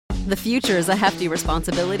The future is a hefty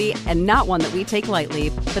responsibility and not one that we take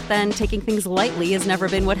lightly, but then taking things lightly has never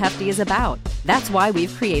been what Hefty is about. That's why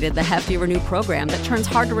we've created the Hefty Renew program that turns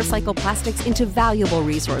hard-to-recycle plastics into valuable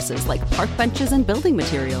resources like park benches and building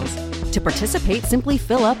materials. To participate, simply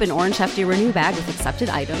fill up an orange Hefty Renew bag with accepted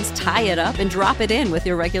items, tie it up, and drop it in with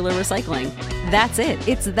your regular recycling. That's it.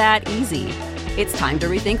 It's that easy. It's time to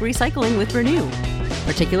rethink recycling with Renew.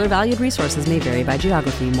 Particular valued resources may vary by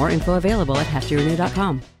geography. More info available at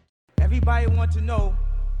heftyrenew.com. Everybody want to know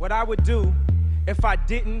what I would do if I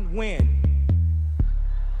didn't win.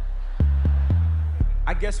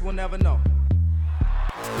 I guess we'll never know.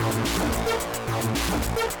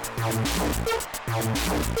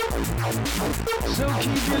 So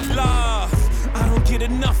keep it love, I don't get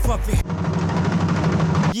enough of it.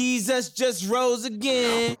 Jesus just rose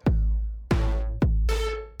again.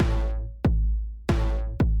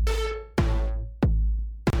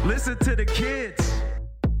 Listen to the kids.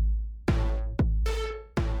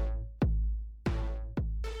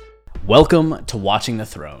 Welcome to Watching the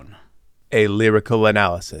Throne, a lyrical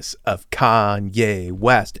analysis of Kanye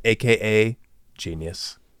West, aka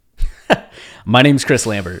Jeen-Yuhs. My name's Chris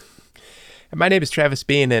Lambert. And my name is Travis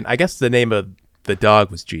Bean, and I guess the name of the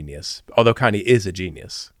dog was Jeen-Yuhs, although Kanye is a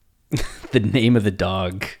genius. The name of the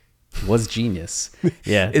dog was Jeen-Yuhs.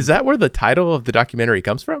 Yeah. Is that where the title of the documentary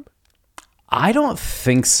comes from? I don't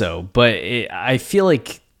think so, but I feel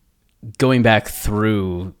like going back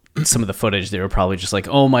through some of the footage, they were probably just like,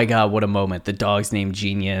 oh my God, what a moment. The dog's named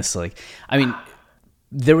Jeen-Yuhs. Like, I mean,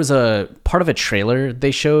 there was a part of a trailer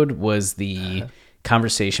they showed was the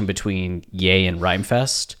conversation between Ye and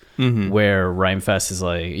Rhymefest, where Rhymefest is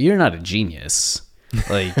like, you're not a genius.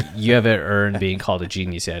 Like, you haven't earned being called a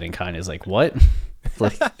genius yet. And Kanye is like, what?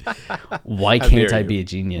 Like, why can't I be a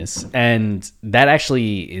genius? And that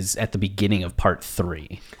actually is at the beginning of part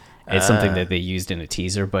 3. It's something that they used in a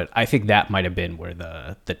teaser, but I think that might have been where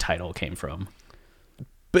the title came from.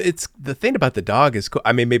 But it's the thing about the dog is cool.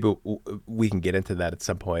 I mean, maybe we can get into that at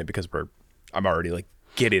some point because I'm already like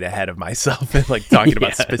getting ahead of myself and like talking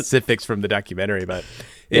about specifics from the documentary, but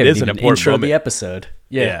it is an important intro moment. The episode.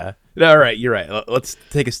 Yeah. All right, you're right. Let's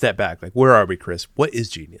take a step back. Like, where are we, Chris? What is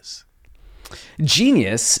Jeen-Yuhs?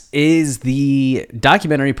 Jeen-Yuhs is the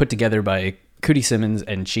documentary put together by Cootie Simmons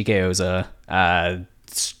and Chike Oza.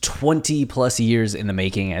 It's 20 plus years in the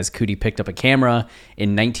making, as Cootie picked up a camera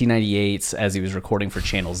in 1998 as he was recording for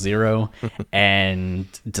Channel Zero and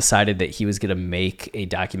decided that he was going to make a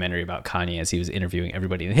documentary about Kanye as he was interviewing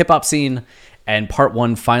everybody in the hip hop scene. And part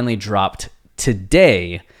 1 finally dropped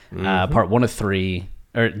today, part 1 of 3,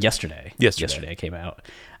 or yesterday. Yesterday it came out.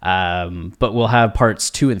 But we'll have parts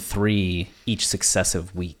 2 and 3 each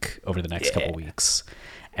successive week over the next couple weeks.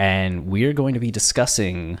 And we're going to be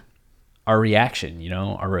discussing our reaction,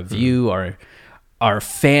 our review, our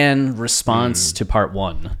fan response to part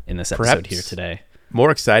 1 in this episode. Perhaps here today.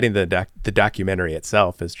 More exciting than the documentary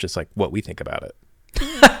itself is just like what we think about it.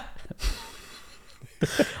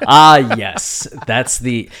 Yes, that's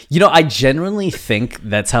I genuinely think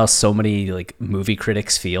that's how so many like movie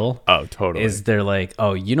critics feel. Oh, totally. Is they're like,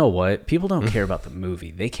 oh, you know what? People don't care about the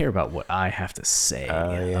movie. They care about what I have to say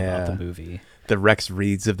about the movie. The Rex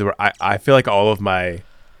Reeds of the I feel like all of my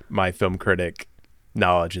film critic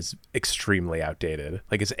knowledge is extremely outdated.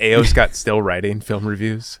 Like, is A.O. Scott still writing film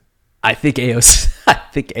reviews? I think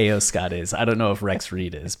A.O. Scott is. I don't know if Rex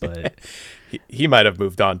Reed is, but he might have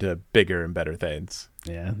moved on to bigger and better things.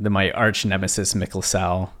 Yeah, my arch nemesis Mick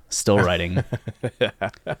LaSalle still writing.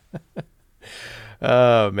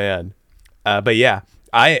 Oh man, but yeah,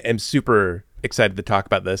 I am super excited to talk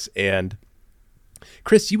about this. And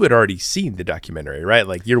Chris, you had already seen the documentary, right?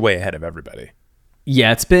 Like, you're way ahead of everybody.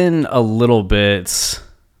 Yeah, it's been a little bit.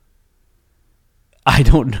 I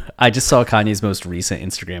just saw Kanye's most recent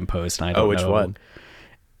Instagram post, and I don't know. Which one?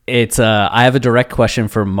 It's I have a direct question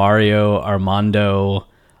for Mario Armando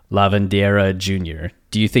Lavandeira Jr.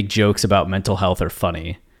 Do you think jokes about mental health are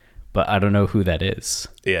funny? But I don't know who that is.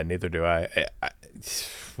 Yeah, neither do I.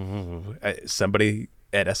 Somebody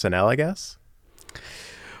at SNL, I guess.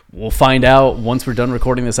 We'll find out once we're done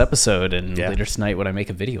recording this episode, and later tonight when I make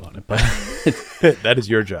a video on it. But that is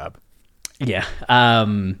your job. Yeah.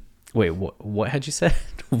 Wait, what had you said?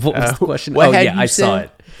 What was the question? I saw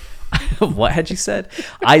it. What had you said?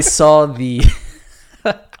 I saw Jeen-Yuhs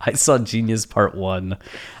Part 1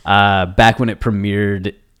 back when it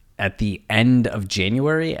premiered at the end of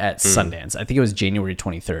January at Sundance. I think it was January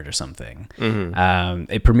 23rd or something.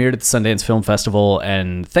 It premiered at the Sundance Film Festival,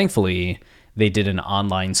 and thankfully they did an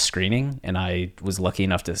online screening, and I was lucky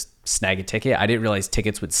enough to snag a ticket. I didn't realize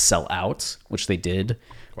tickets would sell out, which they did,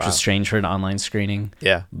 which was strange for an online screening.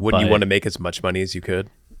 Yeah. Wouldn't you want to make as much money as you could?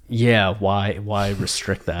 Yeah, why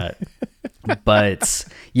restrict that? But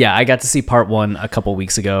yeah, I got to see part 1 a couple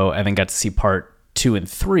weeks ago, and then got to see part 2 and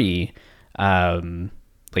 3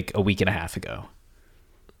 like a week and a half ago.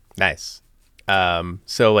 Nice.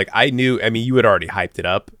 So like I mean, you had already hyped it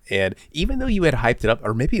up, and even though you had hyped it up,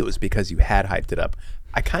 or maybe it was because you had hyped it up,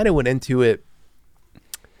 I kind of went into it,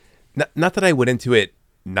 not that I went into it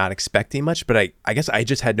not expecting much, but I guess I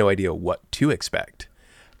just had no idea what to expect.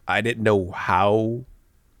 I didn't know how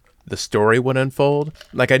the story would unfold.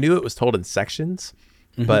 Like I knew it was told in sections,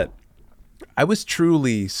 but I was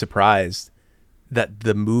truly surprised that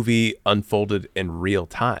the movie unfolded in real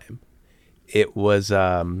time. It was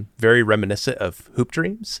very reminiscent of Hoop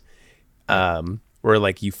Dreams, where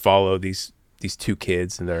like you follow these 2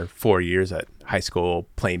 kids in their 4 years at high school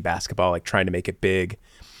playing basketball, like trying to make it big.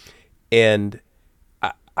 And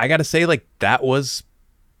I got to say, like, that was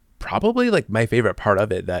probably like my favorite part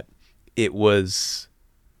of it, that it was,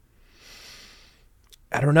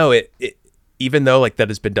 I don't know, it even though like that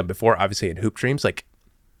has been done before, obviously in Hoop Dreams, like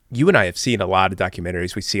you and I have seen a lot of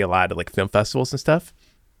documentaries. We see a lot of like film festivals and stuff.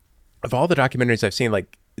 Of all the documentaries I've seen,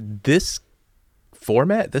 like this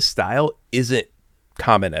format, this style isn't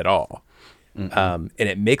common at all. And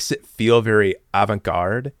it makes it feel very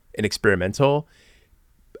avant-garde and experimental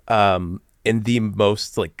in the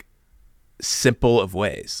most like simple of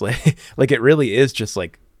ways. Like it really is just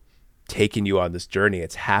like taking you on this journey.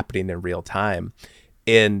 It's happening in real time.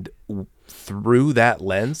 And through that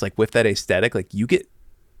lens, like with that aesthetic, like you get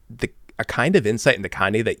a kind of insight into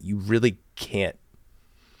Kanye that you really can't.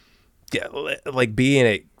 Yeah, like being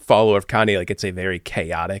a follower of Kanye, like it's a very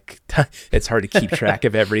chaotic. It's hard to keep track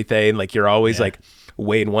of everything. Like you're always like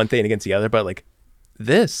weighing one thing against the other. But like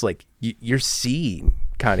this, like you're seeing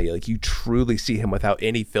Kanye, like you truly see him without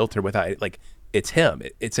any filter, without like it's him.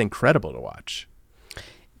 It's incredible to watch.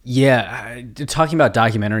 Yeah, talking about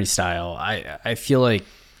documentary style, I feel like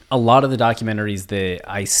a lot of the documentaries that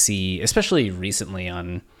I see, especially recently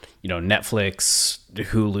on Netflix,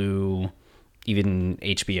 Hulu, even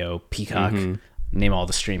HBO, Peacock, name all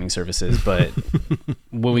the streaming services. But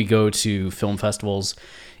when we go to film festivals,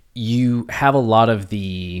 you have a lot of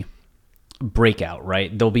the breakout,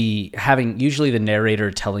 right? They'll be having usually the narrator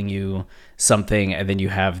telling you something, and then you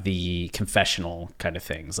have the confessional kind of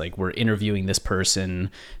things, like we're interviewing this person,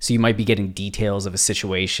 so you might be getting details of a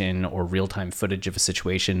situation or real-time footage of a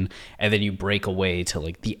situation, and then you break away to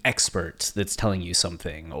like the expert that's telling you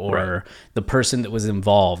something, or the person that was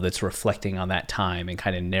involved that's reflecting on that time and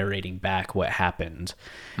kind of narrating back what happened,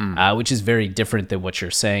 which is very different than what you're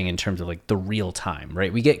saying in terms of like the real time,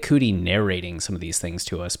 right? We get Cootie narrating some of these things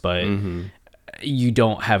to us, but you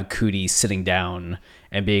don't have Cootie sitting down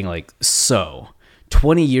and being like, so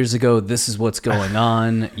 20 years ago, this is what's going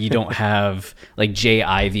on. You don't have like Jay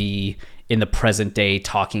Ivey in the present day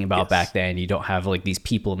talking about back then. You don't have like these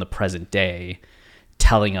people in the present day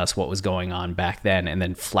telling us what was going on back then and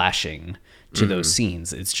then flashing to those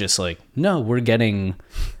scenes. It's just like, no, we're getting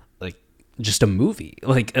like just a movie,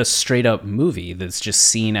 like a straight up movie that's just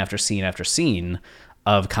scene after scene after scene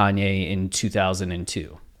of Kanye in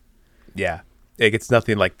 2002. Yeah. It's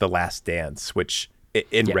nothing like The Last Dance, which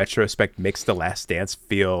in retrospect makes The Last Dance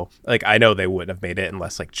feel like, I know they wouldn't have made it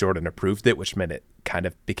unless like Jordan approved it, which meant it kind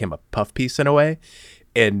of became a puff piece in a way.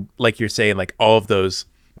 And like you're saying, like all of those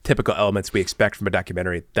typical elements we expect from a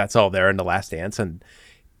documentary, that's all there in The Last Dance. And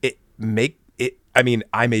I mean,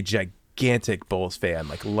 I'm a gigantic Bulls fan,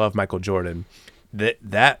 like love Michael Jordan.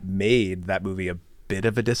 That made that movie a bit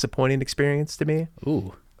of a disappointing experience to me.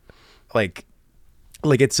 Ooh. Like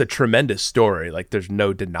it's a tremendous story. Like there's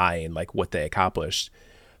no denying like what they accomplished,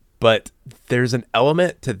 but there's an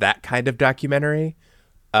element to that kind of documentary,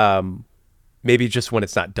 maybe just when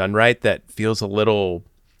it's not done right, that feels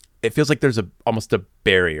it feels like there's almost a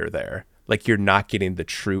barrier there. Like you're not getting the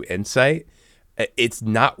true insight. It's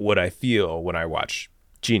not what I feel when I watch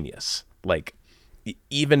Jeen-Yuhs. Like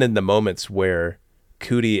even in the moments where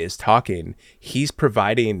Cootie is talking, he's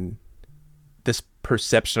providing this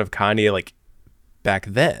perception of Kanye, like back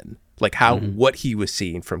then, like how what he was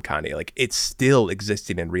seeing from Kanye, like it's still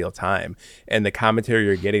existing in real time. And the commentary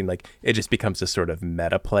you're getting, like it just becomes this sort of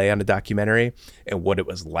meta play on a documentary and what it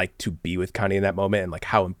was like to be with Kanye in that moment and like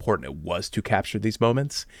how important it was to capture these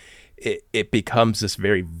moments. It becomes this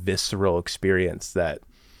very visceral experience that,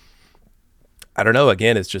 I don't know,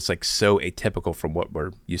 again, it's just like so atypical from what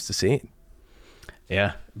we're used to seeing.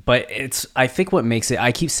 Yeah, but I think what makes it,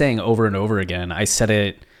 I keep saying over and over again, I said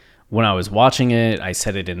it when I was watching it, I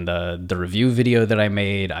said it in the review video that I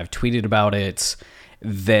made, I've tweeted about it,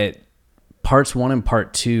 that parts 1 and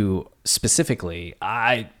part 2 specifically,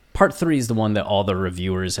 I part 3 is the one that all the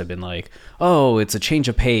reviewers have been like, oh, it's a change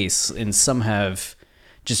of pace, and some have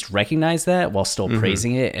just recognized that while still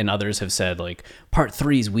praising it, and others have said like part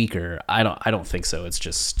 3 is weaker. I don't think so. It's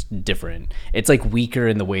just different. It's like weaker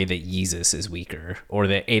in the way that Yeezus is weaker, or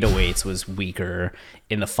that 808s was weaker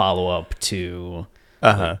in the follow-up to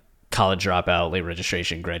like, College Dropout, Late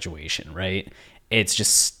Registration, Graduation, right? It's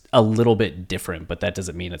just a little bit different, but that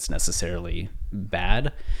doesn't mean it's necessarily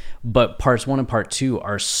bad. But parts 1 and part 2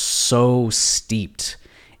 are so steeped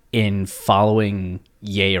in following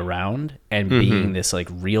Ye around and being this like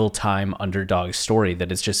real-time underdog story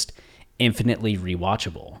that is just infinitely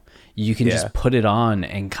rewatchable. You can just put it on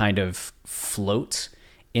and kind of float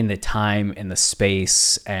in the time and the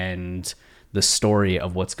space and the story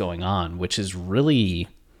of what's going on, which is really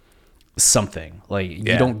something. Like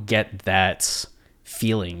you don't get that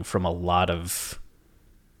feeling from a lot of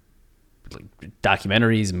like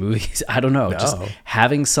documentaries, movies. I don't know. Just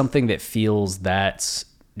having something that feels that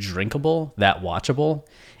drinkable, that watchable,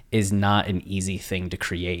 is not an easy thing to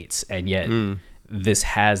create, and yet this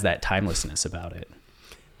has that timelessness about it.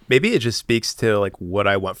 Maybe it just speaks to like what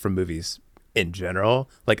I want from movies in general.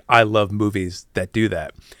 Like I love movies that do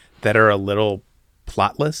that are a little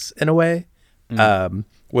plotless in a way,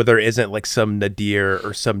 where there isn't like some nadir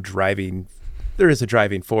or some driving. There is a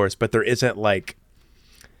driving force, but there isn't like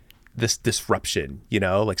this disruption, you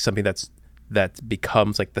know, like something that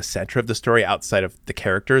becomes like the center of the story outside of the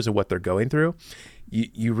characters and what they're going through.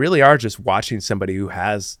 You really are just watching somebody who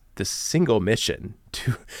has this single mission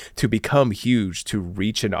to become huge, to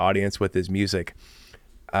reach an audience with his music,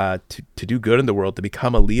 to do good in the world, to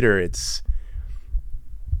become a leader. It's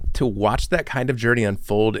to watch that kind of journey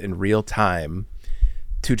unfold in real time,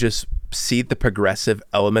 to just see the progressive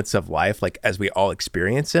elements of life, like as we all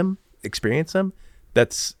experience them.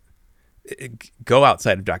 That's go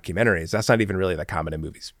outside of documentaries. That's not even really that common in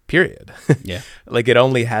movies, period. Yeah. Like it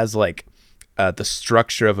only has like the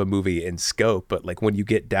structure of a movie in scope, but like when you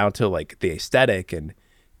get down to like the aesthetic and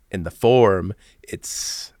the form,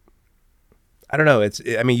 it's, I don't know.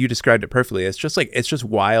 I mean, you described it perfectly. It's just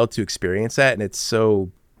wild to experience that. And it's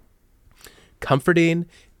so comforting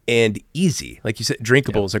and easy. Like you said,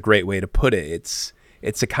 drinkable is a great way to put it.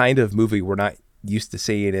 It's a kind of movie we're not used to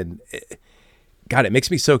seeing. And God, it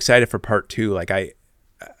makes me so excited for part 2. Like I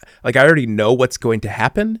already know what's going to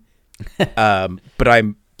happen, but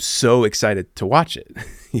I'm so excited to watch it.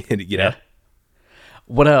 You know?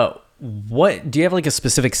 What do you have like a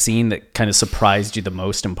specific scene that kind of surprised you the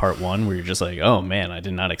most in part 1, where you're just like, oh man, I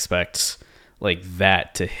did not expect like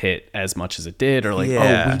that to hit as much as it did, or like,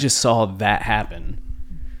 oh, we just saw that happen?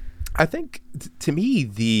 I think to me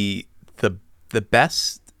the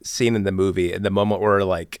best scene in the movie, and the moment where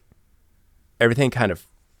like everything kind of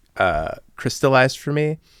crystallized for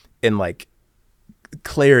me in like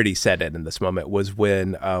clarity set in this moment, was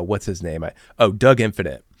when what's his name? Doug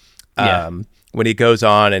Infinite. When he goes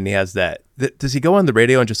on and he has that, does he go on the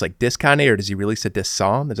radio and just like diss Kanye, or does he release a diss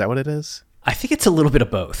song? Is that what it is? I think it's a little bit of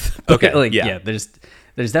both. Okay. Like, there's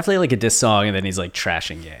definitely like a diss song, and then he's like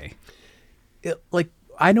trashing Ye. Like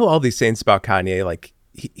I know all these things about Kanye. Like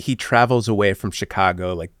he travels away from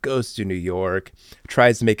Chicago, like goes to New York,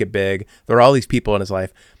 tries to make it big. There are all these people in his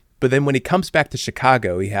life. But then when he comes back to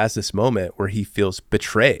Chicago, he has this moment where he feels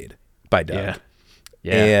betrayed by Doug.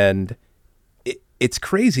 Yeah. And it's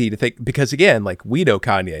crazy to think, because again, like we know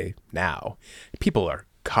Kanye now. People are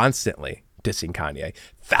constantly dissing Kanye.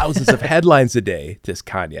 Thousands of headlines a day diss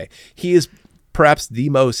Kanye. He is perhaps the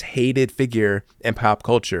most hated figure in pop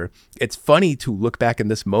culture. It's funny to look back in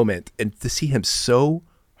this moment and to see him so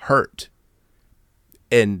hurt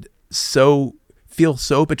and feel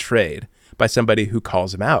so betrayed by somebody who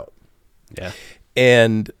calls him out. Yeah.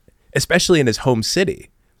 And especially in his home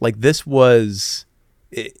city. Like this was,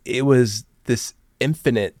 it was this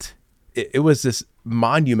infinite, it was this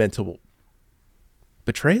monumental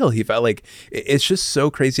betrayal. He felt like it's just so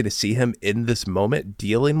crazy to see him in this moment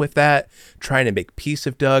dealing with that, trying to make peace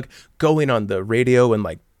of Doug, going on the radio and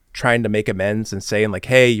like trying to make amends and saying like,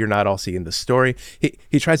 hey, you're not all seeing the story.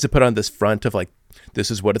 He tries to put on this front of like,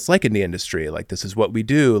 this is what it's like in the industry. Like, this is what we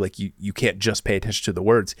do. Like, you can't just pay attention to the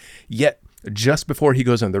words. Yet, just before he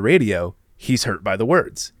goes on the radio, he's hurt by the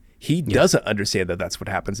words. He doesn't understand that that's what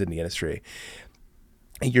happens in the industry.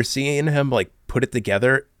 And you're seeing him, like, put it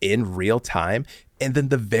together in real time. And then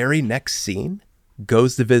the very next scene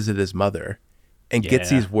goes to visit his mother and gets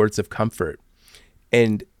these words of comfort.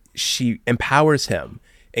 And she empowers him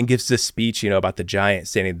and gives this speech, about the giant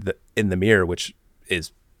standing in the mirror, which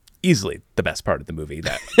is easily the best part of the movie.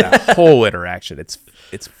 That whole interaction, it's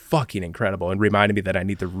fucking incredible, and reminded me that I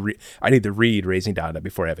need to read Raising Donna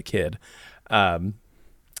before I have a kid.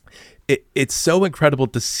 It's so incredible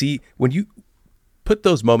to see when you put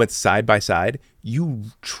those moments side by side, you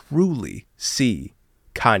truly see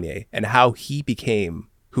Kanye and how he became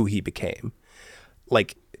who he became.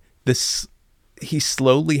 Like this, he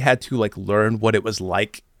slowly had to like learn what it was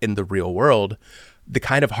like in the real world, the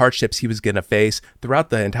kind of hardships he was going to face throughout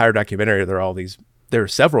the entire documentary. There are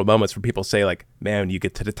several moments where people say like, man, when you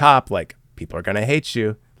get to the top, like people are going to hate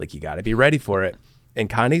you. Like you got to be ready for it. And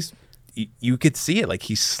Kanye's, you could see it, like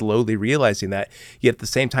he's slowly realizing that, yet at the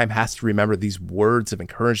same time has to remember these words of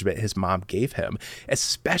encouragement his mom gave him,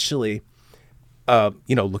 especially,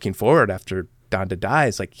 looking forward after Donda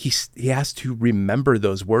dies. Like he has to remember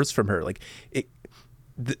those words from her. Like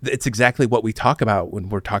it's exactly what we talk about when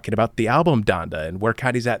we're talking about the album Donda and where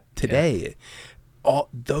Kanye's at today. Yeah. All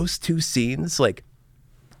those two scenes, like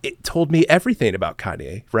it told me everything about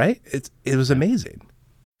Kanye, right? It was amazing.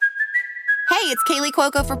 Hey, it's Kaylee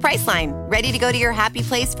Cuoco for Priceline. Ready to go to your happy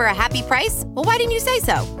place for a happy price? Well, why didn't you say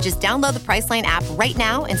so? Just download the Priceline app right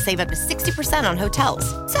now and save up to 60% on hotels.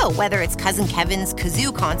 So whether it's Cousin Kevin's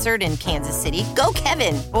Kazoo Concert in Kansas City, go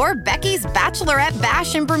Kevin, or Becky's Bachelorette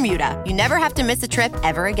Bash in Bermuda, you never have to miss a trip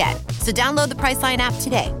ever again. So download the Priceline app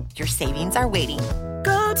today. Your savings are waiting.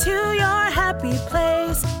 Go to your happy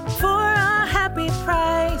place for a happy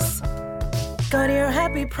price. Go to your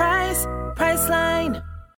happy price, Priceline.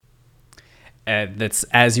 That's,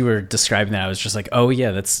 as you were describing that, I was just like, oh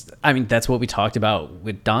yeah, that's what we talked about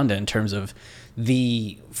with Donda in terms of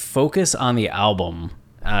the focus on the album.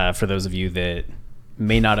 For those of you that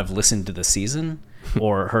may not have listened to the season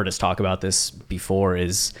or heard us talk about this before,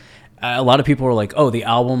 is a lot of people were like, oh, the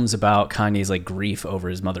album's about Kanye's like grief over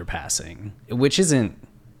his mother passing, which isn't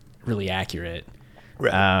really accurate.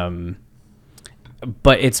 Right.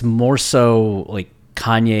 But it's more so like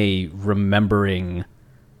Kanye remembering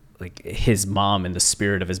like his mom and the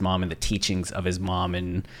spirit of his mom and the teachings of his mom,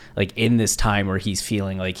 and like in this time where he's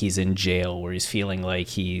feeling like he's in jail, where he's feeling like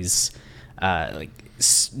he's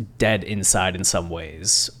dead inside in some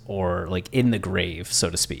ways, or like in the grave,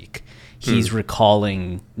 so to speak. He's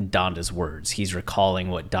recalling Donda's words. He's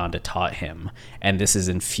recalling what Donda taught him, and this is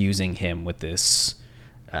infusing him with this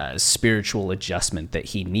spiritual adjustment that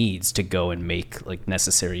he needs to go and make like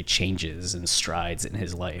necessary changes and strides in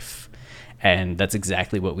his life. And that's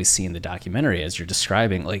exactly what we see in the documentary as you're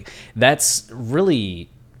describing. Like, that's really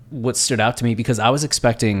what stood out to me, because I was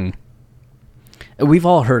expecting, we've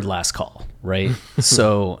all heard Last Call, right?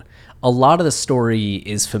 So a lot of the story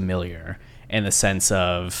is familiar in the sense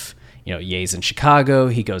of, Ye's in Chicago,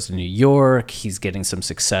 he goes to New York, he's getting some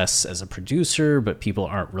success as a producer, but people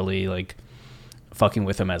aren't really like fucking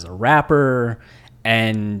with him as a rapper.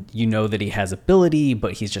 And that he has ability,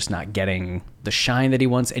 but he's just not getting the shine that he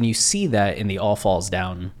wants. And you see that in the All Falls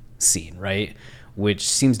Down scene, right? Which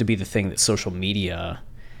seems to be the thing that social media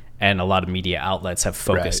and a lot of media outlets have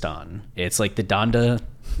focused on. It's like the Donda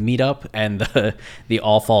meetup and the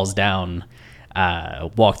All Falls Down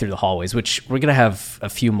walk through the hallways, which we're going to have a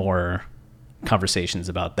few more conversations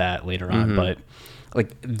about that later on. But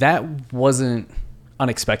like that wasn't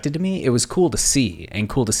unexpected to me. It was cool to see, and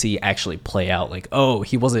cool to see actually play out. Like, oh,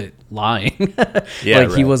 he wasn't lying.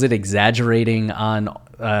 He wasn't exaggerating on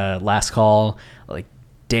Last Call. Like,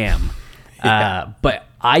 damn. But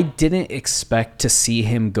I didn't expect to see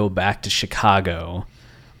him go back to Chicago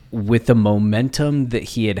with the momentum that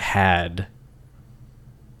he had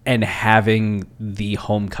and having the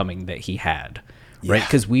homecoming that he had, right?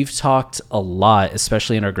 Because we've talked a lot,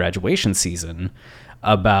 especially in our graduation season,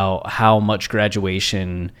 about how much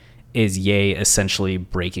graduation is Ye essentially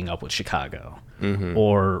breaking up with Chicago,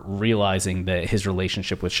 or realizing that his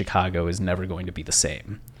relationship with Chicago is never going to be the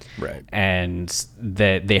same. Right. And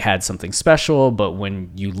that they had something special, but when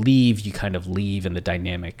you leave, you kind of leave and the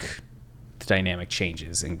dynamic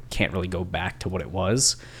changes and can't really go back to what it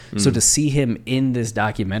was. So to see him in this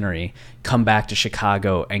documentary come back to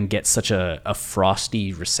Chicago and get such a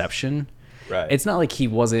frosty reception, it's not like he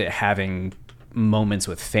wasn't having moments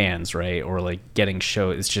with fans, right? Or like getting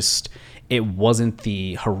shows. It's just, it wasn't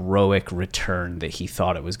the heroic return that he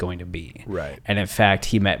thought it was going to be. Right. And in fact,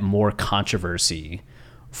 he met more controversy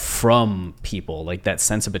from people, like that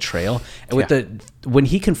sense of betrayal. And with when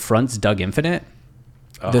he confronts Doug Infinite,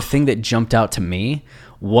 the thing that jumped out to me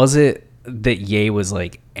was it that Ye was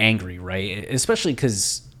like angry, right? Especially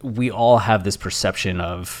because we all have this perception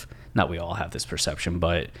of, not we all have this perception,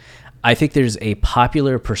 but I think there's a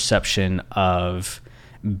popular perception of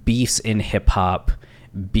beefs in hip hop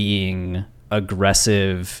being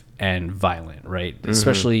aggressive and violent, right?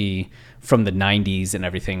 Especially from the 90s and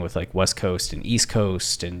everything with like West Coast and East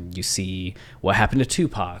Coast. And you see what happened to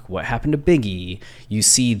Tupac, what happened to Biggie. You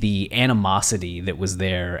see the animosity that was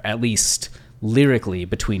there, at least lyrically,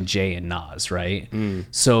 between Jay and Nas, right?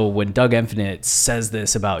 So when Doug Infinite says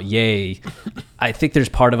this about Ye, I think there's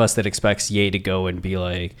part of us that expects Ye to go and be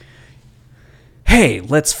like, hey,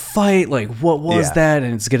 let's fight. Like, what was that?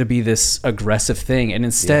 And it's going to be this aggressive thing. And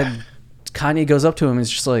instead, Kanye goes up to him and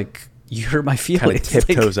is just like, you hurt my feelings. Kind of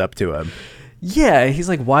tiptoes up to him. Yeah, he's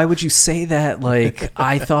like, why would you say that? Like,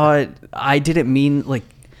 I thought I didn't mean, like,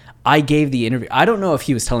 I gave the interview. I don't know if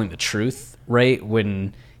he was telling the truth, right?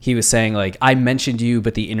 When he was saying, like, I mentioned you,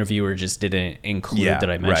 but the interviewer just didn't include that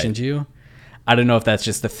I mentioned you. I don't know if that's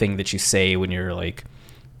just the thing that you say when you're, like,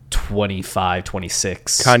 25,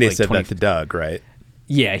 26. Kanye like said that to Doug, right?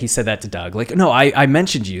 Yeah, he said that to Doug. Like, no, I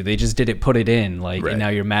mentioned you. They just didn't put it in. Like, and now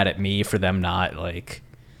you're mad at me for them not, like,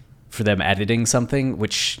 for them editing something,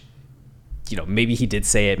 which, you know, maybe he did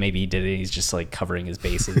say it, maybe he didn't. He's just, like, covering his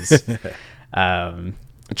bases.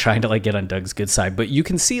 Trying to, like, get on Doug's good side. But you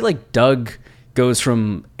can see, like, Doug goes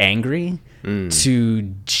from angry to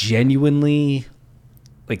genuinely,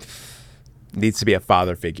 like, needs to be a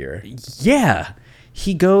father figure. Yeah.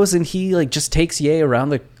 He goes and he, like, just takes Ye around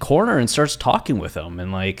the corner and starts talking with him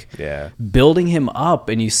and, like, building him up.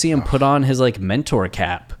 And you see him put on his, like, mentor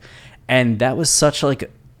cap. And that was such, like,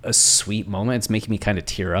 a sweet moment. It's making me kind of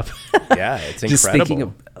tear up. Yeah, it's incredible. Just thinking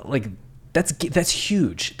of, like, that's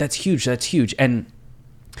huge. That's huge. And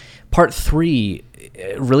part 3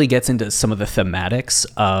 really gets into some of the thematics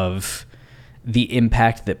of the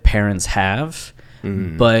impact that parents have.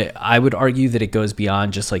 But I would argue that it goes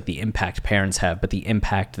beyond just, like, the impact parents have, but the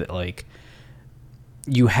impact that, like,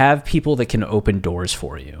 you have people that can open doors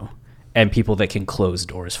for you and people that can close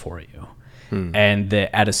doors for you. And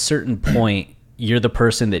that at a certain point, you're the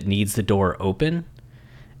person that needs the door open,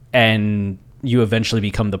 and you eventually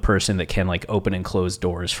become the person that can, like, open and close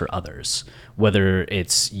doors for others, whether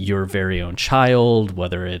it's your very own child,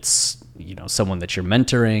 whether it's, you know, someone that you're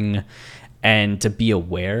mentoring. And to be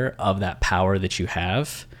aware of that power that you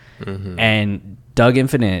have. And Doug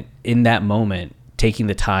Infinite, in that moment, taking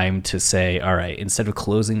the time to say, all right, instead of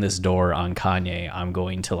closing this door on Kanye, I'm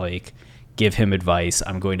going to, like, give him advice.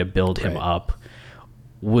 I'm going to build him up,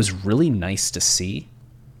 was really nice to see.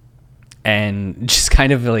 And just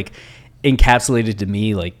kind of, like, encapsulated to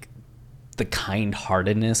me, like, the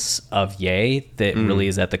kind-heartedness of Ye that really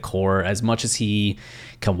is at the core. As much as he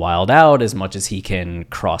can wild out, as much as he can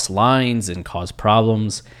cross lines and cause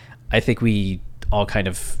problems, I think we all kind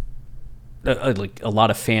of, like, a lot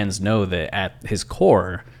of fans know that at his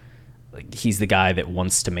core, like, he's the guy that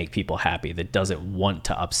wants to make people happy, that doesn't want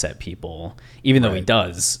to upset people, even though he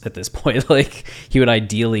does at this point. Like, he would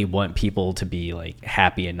ideally want people to be, like,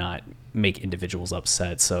 happy and not make individuals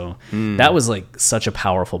upset. So that was, like, such a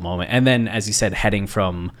powerful moment. And then, as you said, heading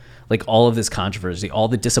from, like, all of this controversy, all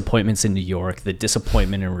the disappointments in New York, the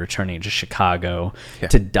disappointment in returning to Chicago,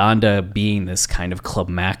 to Donda being this kind of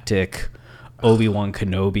climactic Obi-Wan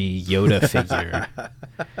Kenobi Yoda figure.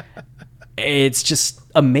 It's just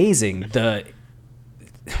amazing.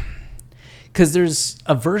 Because there's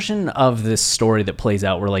a version of this story that plays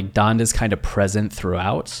out where, like, Donda's kind of present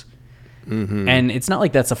throughout. And it's not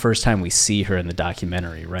like that's the first time we see her in the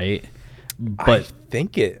documentary, right? But I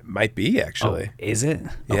think it might be, actually. Oh, is it?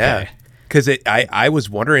 Yeah. Because I was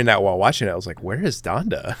wondering that while watching it. I was like, where is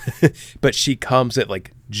Donda? But she comes at,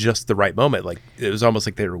 like, just the right moment. Like, it was almost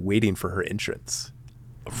like they were waiting for her entrance.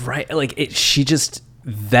 Right. Like, she just,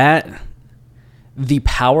 the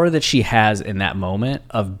power that she has in that moment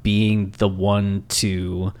of being the one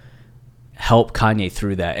to help Kanye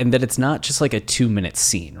through that, and that it's not just like a 2-minute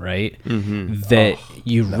scene, right? That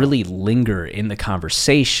you really linger in the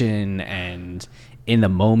conversation and in the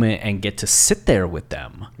moment and get to sit there with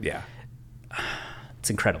them. Yeah. It's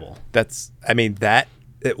incredible.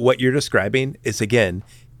 What you're describing is, again,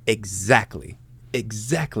 exactly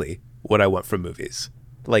what I want from movies.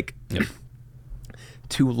 Like,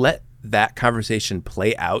 to let that conversation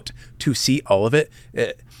play out, to see all of it.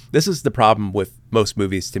 This is the problem with most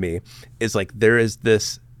movies to me, is, like, there is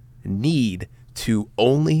this need to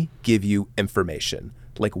only give you information,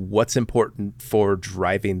 like what's important for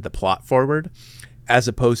driving the plot forward, as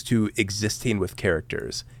opposed to existing with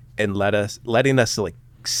characters and letting us like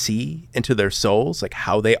see into their souls, like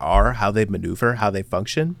how they are, how they maneuver, how they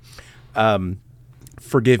function.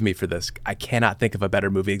 Forgive me for this. I cannot think of a better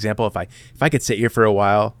movie example. If I could sit here for a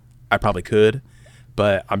while, I probably could,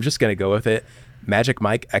 but I'm just going to go with it. Magic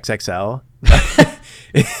Mike XXL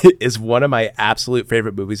is one of my absolute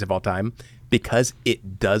favorite movies of all time. because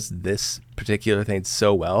it does this particular thing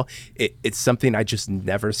so well, it's something I just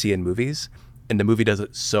never see in movies. And the movie does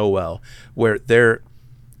it so well, where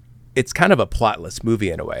it's kind of a plotless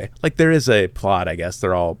movie in a way. Like, there is a plot, I guess.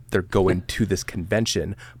 They're going to this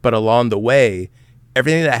convention, but along the way,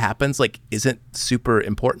 everything that happens like isn't super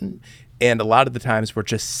important. And a lot of the times we're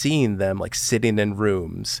just seeing them like sitting in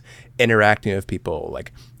rooms, interacting with people,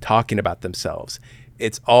 like talking about themselves.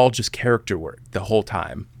 It's all just character work the whole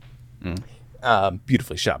time.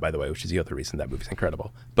 Beautifully shot, by the way, which is the other reason that movie's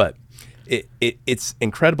incredible. But it's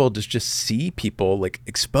incredible to just see people like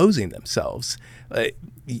exposing themselves.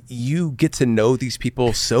 You get to know these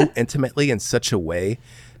people so intimately in such a way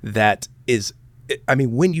that is, I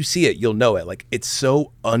mean, when you see it, you'll know it. Like, it's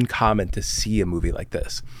so uncommon to see a movie like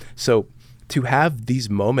this. So to have these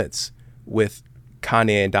moments with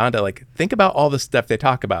Kanye and Donda, like, think about all the stuff they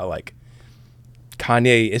talk about. Like,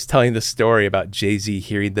 Kanye is telling the story about Jay-Z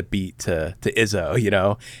hearing the beat to Izzo, you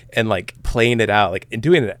know, and like playing it out, like, and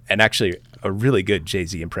doing an actually a really good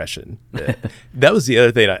Jay-Z impression. That was the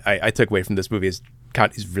other thing I took away from this movie is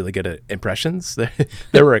Kanye's really good at impressions.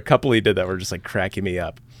 There were a couple he did that were just like cracking me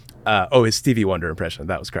up. His Stevie Wonder impression,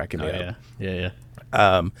 that was cracking me up. Yeah.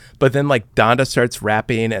 But then like Donda starts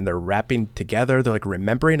rapping and they're rapping together. They're like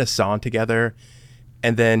remembering a song together.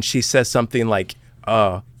 And then she says something like,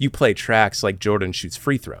 you play tracks like Jordan shoots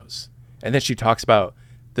free throws. And then she talks about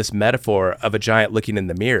this metaphor of a giant looking in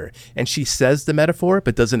the mirror. And she says the metaphor,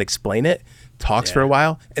 but doesn't explain it, talks for a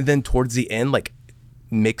while. And then towards the end, like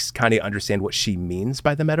makes Kanye understand what she means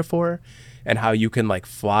by the metaphor and how you can like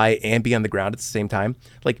fly and be on the ground at the same time.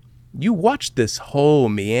 Like, you watch this whole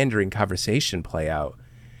meandering conversation play out,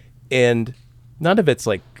 and none of it's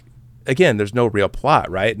like, again, there's no real plot,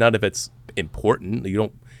 right? None of it's important.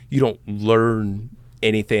 You don't learn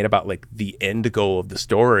anything about like the end goal of the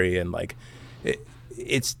story, and like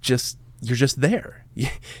it's just, you're just there.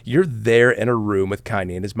 You're there in a room with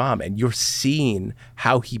Kanye and his mom, and you're seeing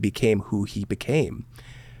how he became who he became.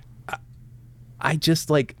 I just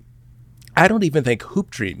like, I don't even think Hoop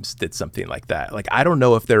Dreams did something like that. Like, I don't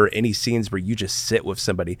know if there are any scenes where you just sit with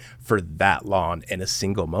somebody for that long in a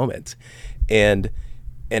single moment. And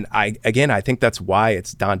I think that's why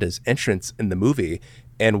it's Donda's entrance in the movie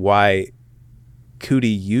and why Cootie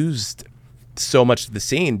used so much of the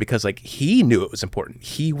scene, because like he knew it was important.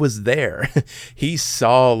 He was there. He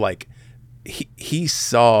saw like he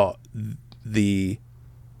saw the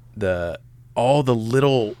all the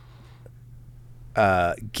little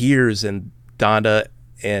gears in Donda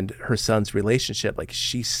and her son's relationship. Like,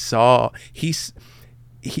 he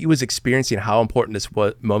was experiencing how important this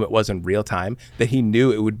moment was in real time, that he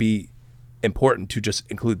knew it would be important to just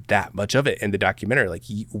include that much of it in the documentary. Like,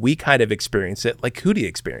 we kind of experienced it like Cootie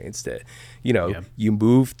experienced it. You know, you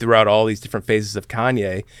move throughout all these different phases of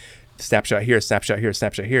Kanye, snapshot here, snapshot here,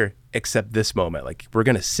 snapshot here, except this moment. Like, we're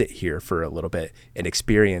going to sit here for a little bit and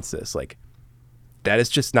experience this. Like, that is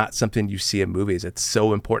just not something you see in movies. It's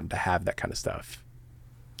so important to have that kind of stuff.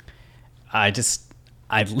 I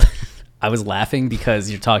was laughing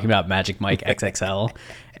because you're talking about Magic Mike XXL,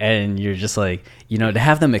 and you're just like, you know, to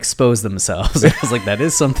have them expose themselves. I was like, that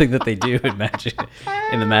is something that they do in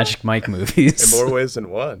the Magic Mike movies. In more ways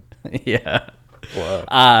than one. Yeah.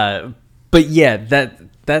 Wow. But yeah,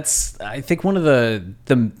 that's I think one of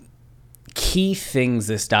the key things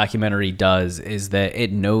this documentary does is that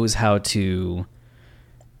it knows how to,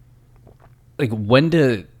 like, when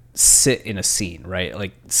to sit in a scene, right?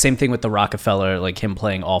 Like, same thing with the Rockefeller, like him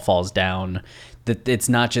playing All Falls Down, that it's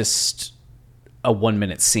not just a 1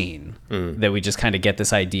 minute scene that we just kind of get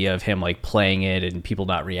this idea of him like playing it and people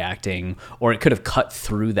not reacting, or it could have cut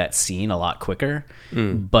through that scene a lot quicker,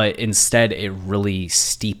 but instead it really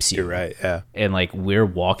steeps you. You're right. Yeah. And like, we're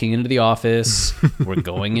walking into the office, we're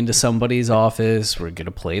going into somebody's office, we're gonna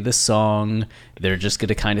play the song, they're just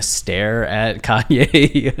gonna kind of stare at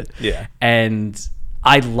Kanye. Yeah. And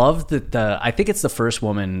I love that I think it's the first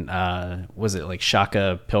woman, was it like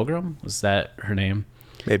Shaka Pilgrim? Was that her name?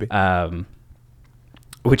 Maybe.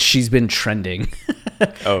 Which she's been trending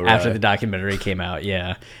after the documentary came out.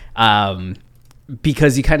 Yeah.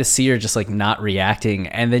 Because you kind of see her just like not reacting.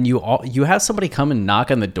 And then you have somebody come and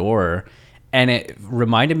knock on the door. And it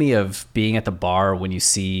reminded me of being at the bar when you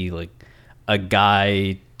see like a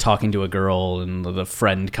guy talking to a girl and the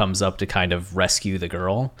friend comes up to kind of rescue the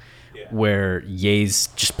girl. Where Ye's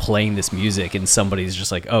just playing this music and somebody's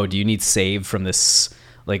just like, oh, do you need saved from this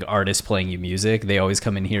like artist playing you music? They always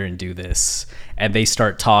come in here and do this, and they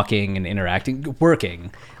start talking and interacting,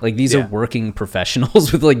 working. Like, these are working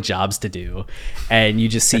professionals with like jobs to do, and you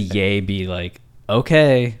just see Ye be like,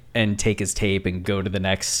 okay, and take his tape and go to the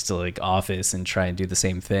next like office and try and do the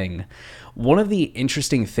same thing. One of the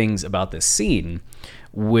interesting things about this scene,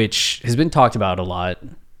 which has been talked about a lot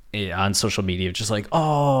on social media, just like,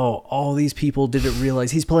 oh, all these people didn't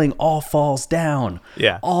realize he's playing All Falls Down.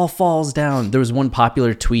 Yeah. All Falls Down. There was one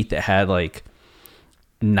popular tweet that had like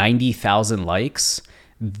 90,000 likes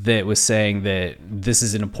that was saying that this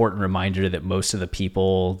is an important reminder that most of the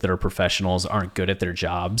people that are professionals aren't good at their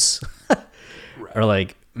jobs. Or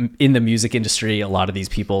like in the music industry, a lot of these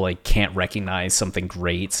people like can't recognize something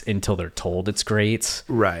great until they're told it's great.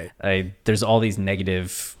 Right. There's all these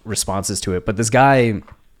negative responses to it. But this guy,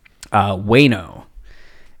 Wayno,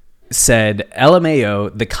 said,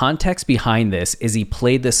 LMAO, the context behind this is he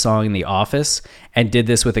played this song in the office and did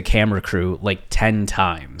this with a camera crew like 10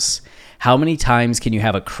 times. How many times can you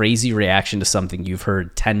have a crazy reaction to something you've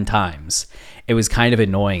heard 10 times? It was kind of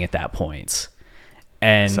annoying at that point.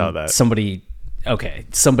 And somebody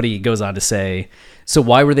goes on to say, so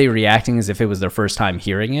why were they reacting as if it was their first time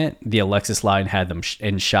hearing it? The Alexis line had them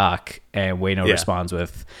in shock, and Wayno responds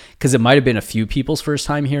with, because it might have been a few people's first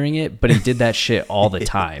time hearing it, but he did that shit all the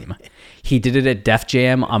time. He did it at Def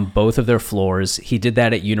Jam on both of their floors. He did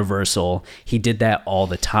that at Universal. He did that all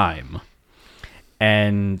the time.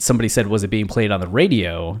 And somebody said, was it being played on the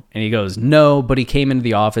radio? And he goes, no, but he came into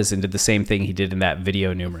the office and did the same thing he did in that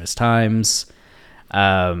video numerous times.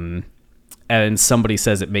 And somebody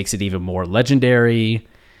says it makes it even more legendary.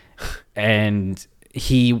 And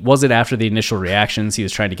he wasn't after the initial reactions. He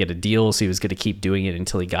was trying to get a deal, so he was going to keep doing it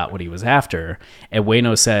until he got what he was after. And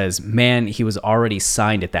Wayno says, man, he was already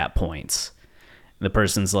signed at that point. And the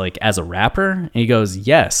person's like, as a rapper? And he goes,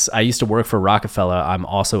 yes, I used to work for Rockefeller. I'm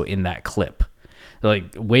also in that clip.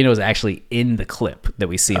 Like, Wayno's actually in the clip that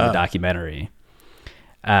we see in the documentary.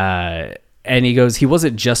 And he goes, he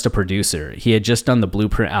wasn't just a producer. He had just done the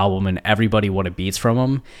Blueprint album and everybody wanted beats from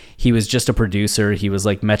him. He was just a producer. He was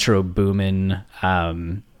like Metro Boomin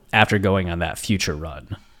after going on that Future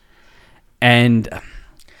run. And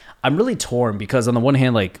I'm really torn because on the one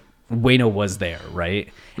hand, like, Wayno was there, right?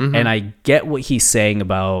 Mm-hmm. And I get what he's saying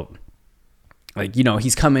about, like, you know,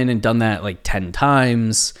 he's come in and done that like 10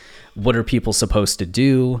 times. What are people supposed to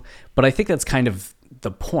do? But I think that's kind of the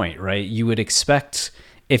point, right? You would expect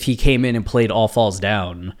if he came in and played All Falls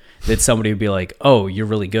Down that somebody would be like, oh, you're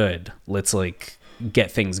really good. Let's like get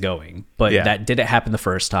things going. But that didn't happen the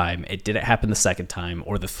first time. It didn't happen the second time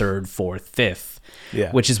or the third, fourth, fifth,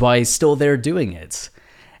 which is why he's still there doing it.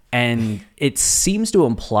 And it seems to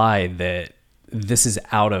imply that this is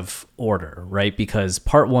out of order, right? Because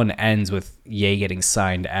part one ends with Ye getting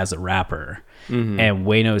signed as a rapper. Mm-hmm. And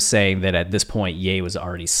Wayno's saying that at this point, Ye was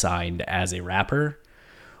already signed as a rapper,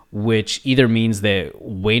 which either means that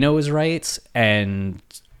Wayno is right and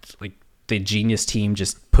like the Jeen-Yuhs team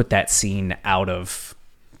just put that scene out of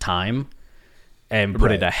time and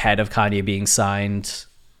put it ahead of Kanye being signed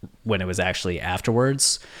when it was actually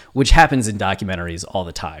afterwards, which happens in documentaries all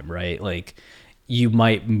the time, right? Like, you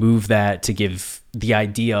might move that to give the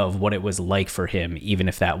idea of what it was like for him, even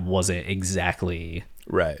if that wasn't exactly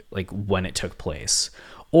right, like when it took place.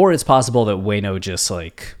 Or it's possible that Wayno just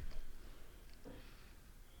like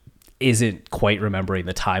isn't quite remembering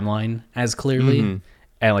the timeline as clearly. Mm-hmm.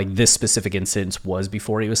 And like this specific instance was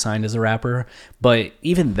before he was signed as a rapper. But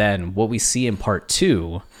even then, what we see in part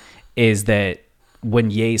two is that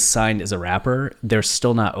when Ye's signed as a rapper, they're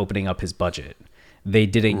still not opening up his budget. They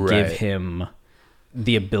didn't give him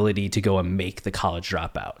the ability to go and make the College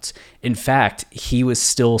Dropouts. In fact, he was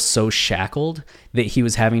still so shackled that he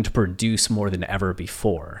was having to produce more than ever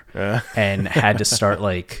before and had to start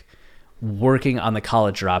like working on the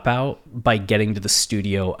College Dropout by getting to the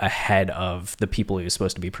studio ahead of the people he was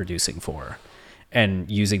supposed to be producing for and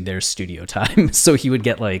using their studio time. So he would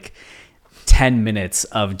get like 10 minutes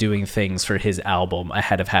of doing things for his album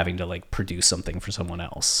ahead of having to like produce something for someone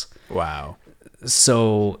else. Wow.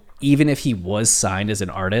 So even if he was signed as an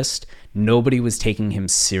artist, nobody was taking him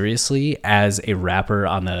seriously as a rapper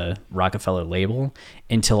on the Rockefeller label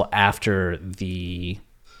until after the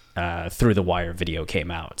Through the Wire video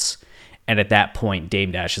came out. And at that point,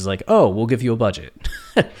 Dame Dash is like, oh, we'll give you a budget.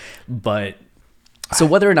 But so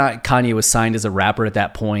whether or not Kanye was signed as a rapper at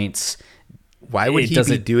that point, why would he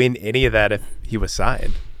be doing any of that if he was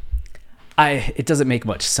signed? It doesn't make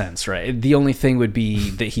much sense, right? The only thing would be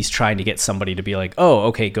that he's trying to get somebody to be like, oh,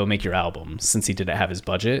 okay, go make your album, since he didn't have his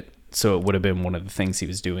budget. So it would have been one of the things he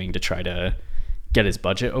was doing to try to get his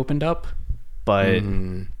budget opened up. But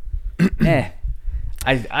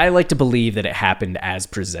I like to believe that it happened as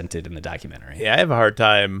presented in the documentary. Yeah, I have a hard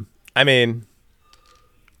time. I mean,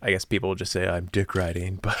 I guess people will just say I'm dick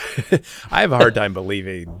riding, but I have a hard time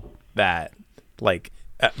believing that like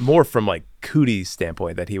more from like Cootie's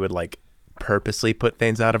standpoint, that he would like purposely put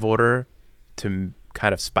things out of order to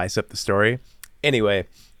kind of spice up the story. Anyway,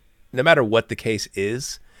 no matter what the case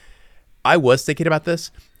is, I was thinking about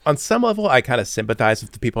this. On some level, I kind of sympathize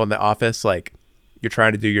with the people in the office. Like, you're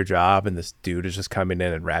trying to do your job and this dude is just coming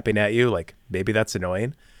in and rapping at you. Like, maybe that's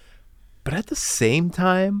annoying. But at the same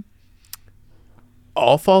time,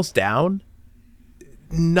 All Falls Down,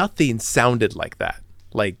 nothing sounded like that.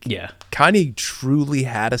 Like, Yeah. Kanye truly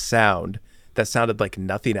had a sound that sounded like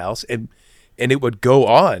nothing else. And it would go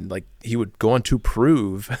on. Like, he would go on to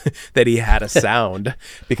prove that he had a sound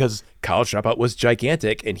because College Dropout was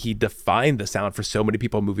gigantic and he defined the sound for so many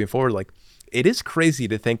people moving forward. Like, it is crazy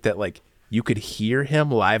to think that, like, you could hear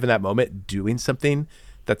him live in that moment doing something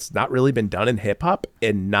that's not really been done in hip hop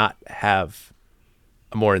and not have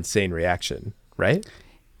a more insane reaction, right?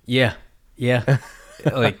 Yeah.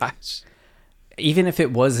 Like, even if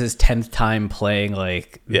it was his 10th time playing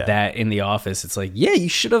like that in the office, it's like, yeah, you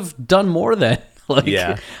should have done more then.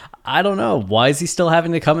 Like, I don't know. Why is he still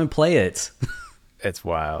having to come and play it? It's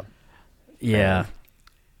wild. Yeah.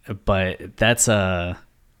 But that's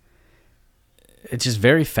it's just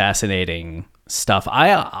very fascinating stuff.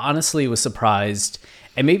 I honestly was surprised,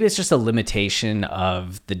 and maybe it's just a limitation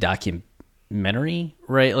of the documentary,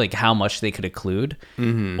 right? Like how much they could include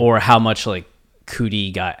or how much like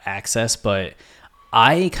Cootie got access, but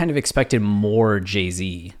I kind of expected more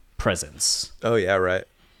Jay-Z presence. Oh yeah, right.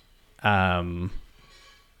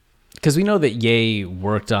 Because we know that Ye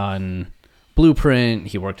worked on Blueprint,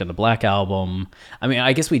 he worked on the Black Album. I mean,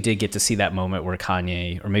 I guess we did get to see that moment where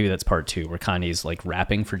Kanye, or maybe that's part 2, where Kanye's like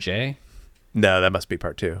rapping for Jay. No, that must be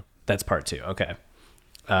part 2. That's part 2. Okay.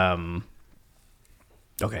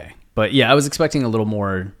 Okay. But yeah, I was expecting a little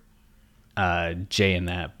more Jay in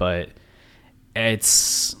that, but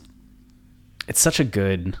it's such a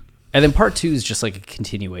good, and then part 2 is just like a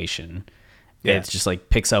continuation. Yeah. It's just like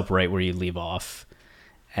picks up right where you leave off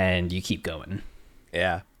and you keep going.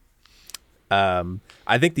 Yeah.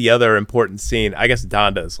 I think the other important scene, I guess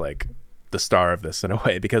Donda's like the star of this in a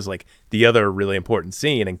way, because like the other really important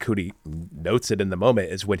scene, and Cootie notes it in the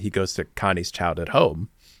moment, is when he goes to Kanye's childhood home.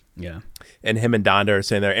 Yeah. And him and Donda are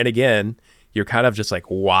sitting there. And again, you're kind of just like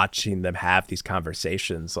watching them have these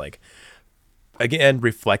conversations, like, again,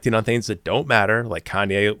 reflecting on things that don't matter, like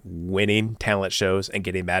Kanye winning talent shows and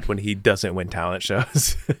getting mad when he doesn't win talent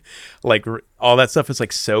shows. Like all that stuff is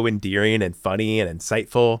like so endearing and funny and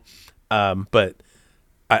insightful. But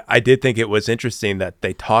I did think it was interesting that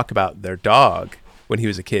they talk about their dog when he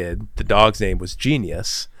was a kid. The dog's name was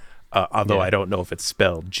Jeen-Yuhs, although I don't know if it's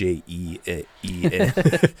spelled J-E-E-N.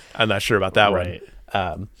 I'm not sure about that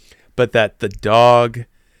one. But that the dog,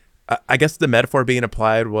 I guess the metaphor being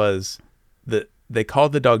applied was that they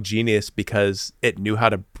called the dog Genius because it knew how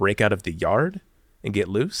to break out of the yard and get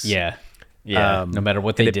loose. Yeah. No matter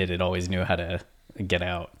what they did, it always knew how to get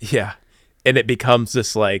out. Yeah. And it becomes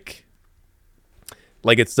this like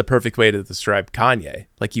it's the perfect way to describe Kanye.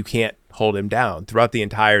 Like, you can't hold him down. Throughout the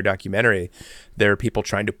entire documentary, there are people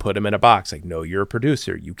trying to put him in a box. Like, no, you're a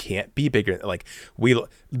producer. You can't be bigger. Like,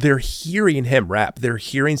 they're hearing him rap. They're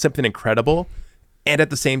hearing something incredible. And at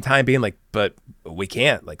the same time being like, but we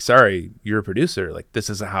can't. Like, sorry, you're a producer. Like, this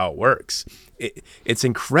isn't how it works. It's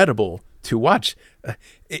incredible to watch.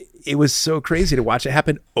 It was so crazy to watch it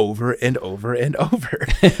happen over and over and over.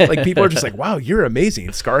 Like, people are just like, wow, you're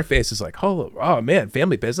amazing. Scarface is like, oh man,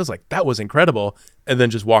 Family Business, like, that was incredible. And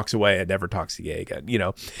then just walks away and never talks to Ye again. You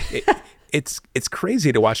know, it's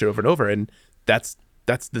crazy to watch it over and over. And that's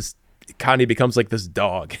this, Kanye becomes like this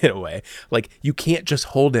dog in a way. Like, you can't just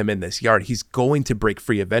hold him in this yard. He's going to break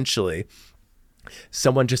free eventually.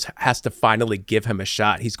 Someone just has to finally give him a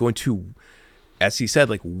shot. He's going to, as he said,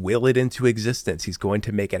 like, will it into existence. He's going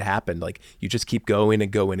to make it happen. Like, you just keep going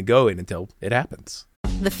and going and going until it happens.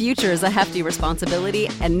 The future is a hefty responsibility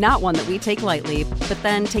and not one that we take lightly. But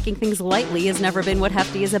then taking things lightly has never been what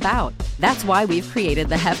Hefty is about. That's why we've created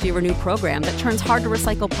the Hefty Renew program that turns hard to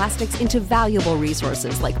recycle plastics into valuable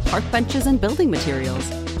resources like park benches and building materials.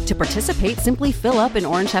 To participate, simply fill up an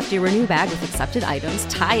orange Hefty Renew bag with accepted items,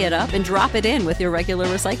 tie it up, and drop it in with your regular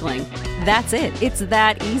recycling. That's it. It's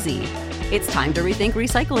that easy. It's time to rethink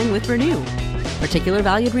recycling with Renew. Particular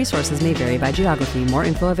valued resources may vary by geography. More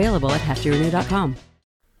info available at heftyrenew.com.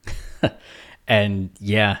 And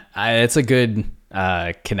yeah, it's a good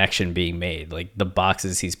connection being made. Like, the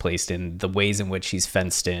boxes he's placed in, the ways in which he's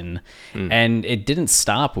fenced in. And it didn't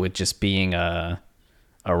stop with just being a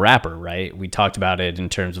rapper, right? We talked about it in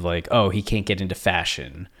terms of like, oh, he can't get into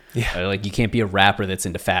fashion. Yeah. Like, you can't be a rapper that's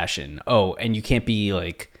into fashion. Oh, and you can't be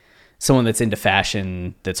like someone that's into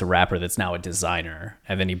fashion, that's a rapper, that's now a designer,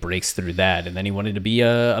 and then he breaks through that, and then he wanted to be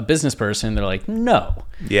a business person. They're like, no.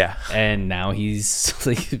 Yeah. And now he's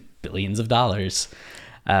like billions of dollars.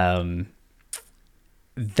 That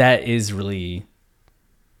is really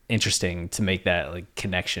interesting to make that like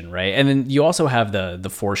connection, right? And then you also have the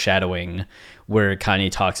foreshadowing where Kanye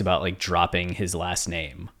talks about like dropping his last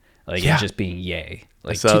name, like and just being Ye.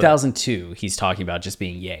 Like 2002, he's talking about just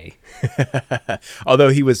being Ye. Although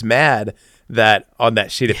he was mad that on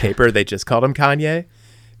that sheet of paper they just called him Kanye,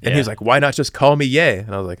 and he was like, "Why not just call me Ye?"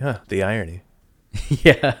 And I was like, "Huh, the irony."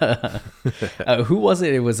 Yeah. Who was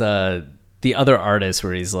it? It was the other artist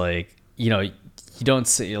where he's like, you don't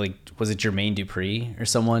say like, was it Jermaine Dupri or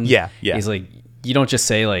someone? Yeah. He's like, you don't just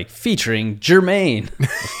say like featuring Jermaine.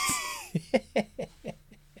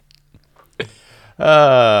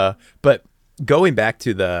 But going back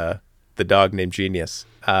to the dog named Genius,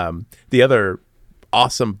 the other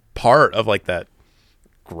awesome part of like that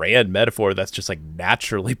grand metaphor that's just like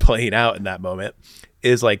naturally playing out in that moment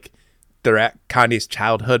is like they're at Kanye's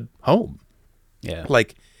childhood home. Yeah.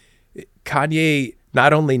 Like Kanye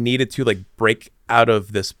not only needed to like break out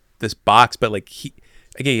of this box, but like he,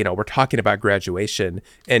 again, we're talking about graduation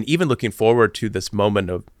and even looking forward to this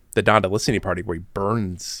moment of the Donda listening party where he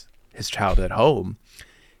burns his childhood home.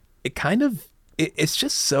 It kind of, it's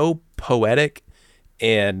just so poetic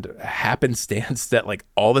and happenstance that like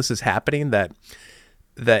all this is happening that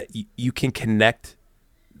you can connect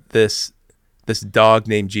this dog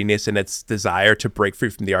named Genius and its desire to break free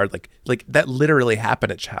from the art. Like that literally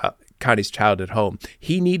happened at Kanye's childhood home.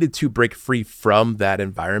 He needed to break free from that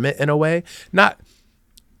environment in a way, not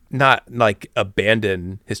like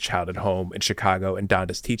abandon his childhood home in Chicago and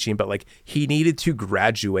Donda's teaching, but like he needed to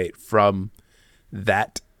graduate from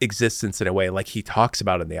that existence in a way, like he talks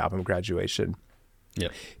about in the album Graduation. Yeah.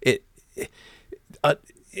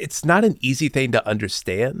 It's not an easy thing to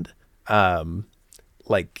understand,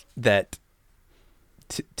 like that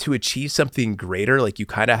to achieve something greater, like you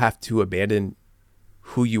kind of have to abandon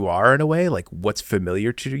who you are in a way, like what's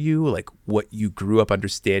familiar to you, like what you grew up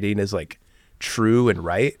understanding is like true and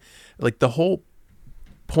right. Like the whole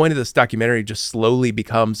point of this documentary just slowly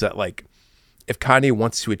becomes that like if Kanye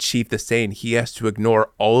wants to achieve the same, he has to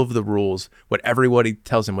ignore all of the rules, what everybody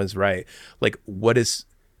tells him was right. Like what is,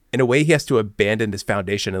 in a way, he has to abandon his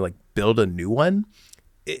foundation and like build a new one.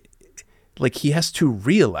 Like he has to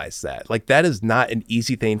realize that. Like that is not an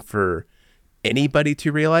easy thing for anybody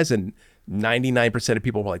to realize, and 99% of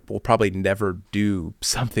people will probably never do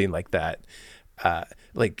something like that.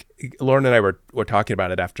 Like Lauren and I were talking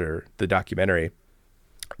about it after the documentary.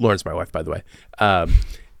 Lauren's my wife, by the way.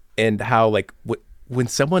 And how like when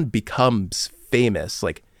someone becomes famous,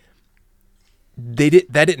 like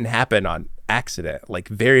that didn't happen on accident. Like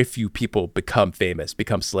very few people become famous,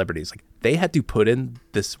 become celebrities. Like they had to put in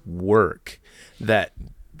this work that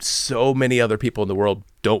so many other people in the world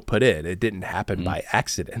don't put in. It didn't happen by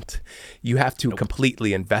accident. You have to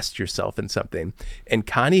completely invest yourself in something. And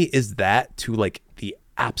Kanye is that to like the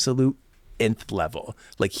absolute nth level.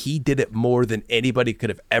 Like he did it more than anybody could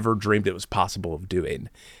have ever dreamed it was possible of doing.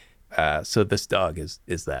 So this dog is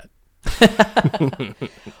that.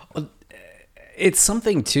 It's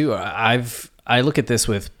something too. I look at this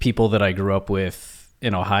with people that I grew up with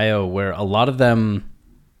in Ohio, where a lot of them,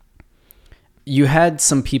 you had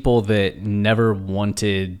some people that never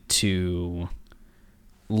wanted to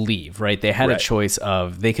leave, right? They had a choice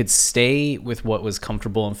of, they could stay with what was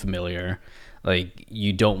comfortable and familiar. Like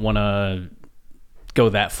you don't want to go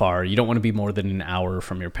that far. You don't want to be more than an hour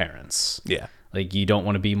from your parents. Yeah. Like you don't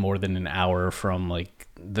want to be more than an hour from like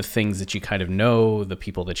the things that you kind of know, the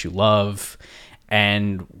people that you love.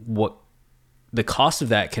 And what the cost of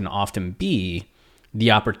that can often be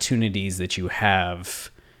the opportunities that you have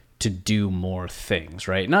to do more things,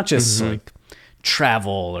 right? Not just like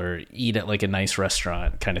travel or eat at like a nice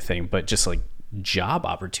restaurant kind of thing, but just like job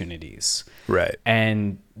opportunities. Right.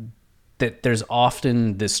 And that there's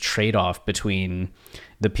often this trade-off between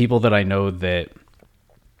the people that I know that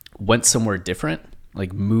went somewhere different,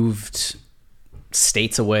 like moved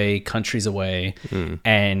states away, countries away,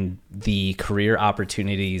 and the career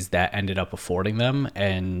opportunities that ended up affording them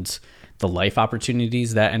and the life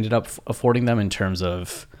opportunities that ended up affording them in terms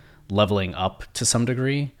of leveling up to some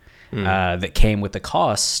degree, that came with the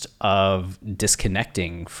cost of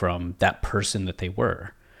disconnecting from that person that they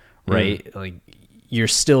were, right? Like you're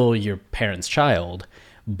still your parents' child,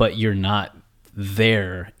 but you're not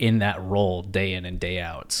there in that role day in and day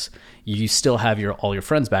out. You still have all your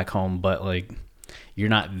friends back home, but like you're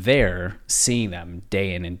not there seeing them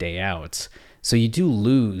day in and day out. So you do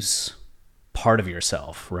lose part of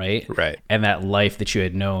yourself, right? Right. And that life that you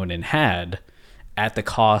had known and had at the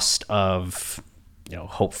cost of,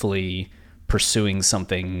 hopefully pursuing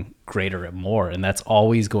something greater and more. And that's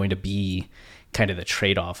always going to be kind of the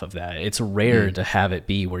trade-off of that. It's rare to have it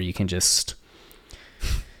be where you can just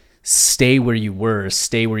stay where you were,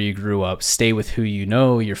 stay where you grew up, stay with who you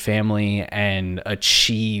know, your family, and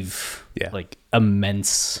achieve like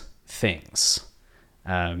immense things.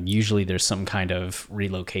 Usually there's some kind of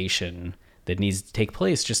relocation that needs to take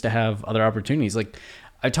place just to have other opportunities. Like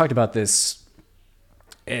I talked about this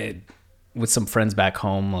with some friends back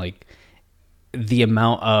home, like the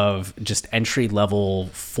amount of just entry level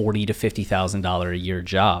 $40,000 to $50,000 a year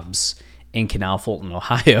jobs in Canal Fulton,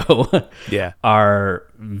 Ohio, are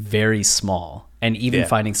very small. And even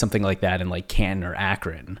finding something like that in like Canton or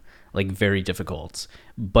Akron, like very difficult.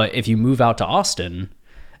 But if you move out to Austin,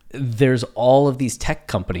 there's all of these tech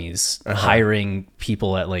companies hiring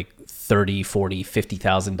people at like $30,000, $40,000,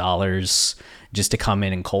 $50,000 just to come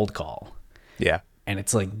in and cold call. Yeah. And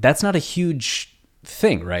it's like, that's not a huge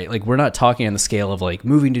thing, right? Like we're not talking on the scale of like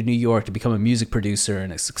moving to New York to become a music producer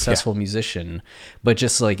and a successful musician, but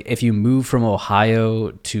just like if you move from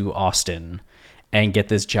Ohio to Austin and get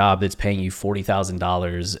this job that's paying you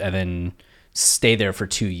 $40,000 and then stay there for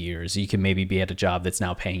 2 years, you can maybe be at a job that's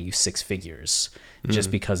now paying you six figures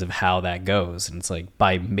just because of how that goes. And it's like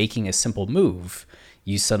by making a simple move,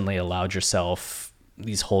 you suddenly allowed yourself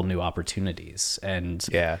these whole new opportunities. And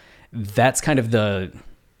that's kind of the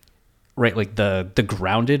like the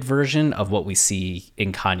grounded version of what we see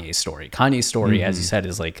in Kanye's story. Kanye's story, as you said,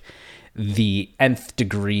 is like the nth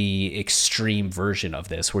degree extreme version of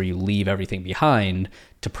this, where you leave everything behind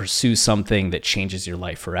to pursue something that changes your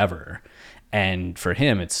life forever. And for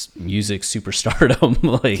him, it's music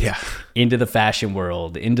superstardom, like into the fashion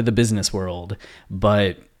world, into the business world.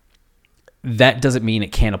 But that doesn't mean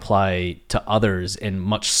it can't apply to others in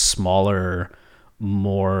much smaller,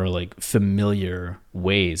 more like familiar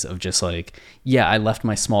ways of just like, I left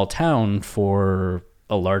my small town for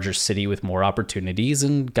a larger city with more opportunities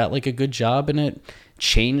and got like a good job, and it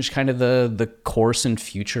changed kind of the course and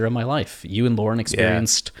future of my life. You and Lauren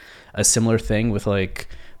experienced a similar thing with like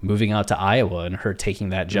moving out to Iowa and her taking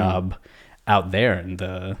that job out there and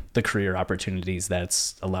the career opportunities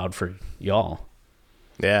that's allowed for y'all.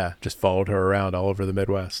 Yeah, just followed her around all over the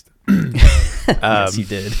Midwest. Yes, you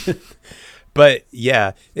did. But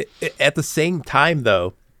at the same time,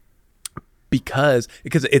 though, because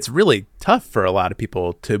it's really tough for a lot of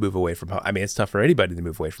people to move away from home. I mean, it's tough for anybody to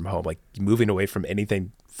move away from home, like moving away from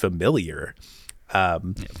anything familiar.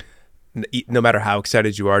 No matter how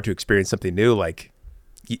excited you are to experience something new, like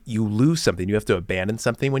you lose something. You have to abandon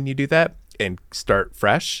something when you do that and start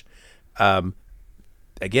fresh. Again,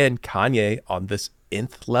 Kanye on this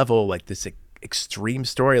nth level, like this extreme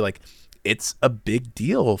story, like it's a big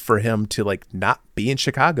deal for him to like not be in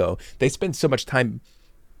Chicago. They spend so much time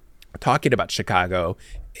talking about Chicago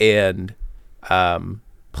and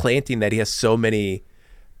planting that he has so many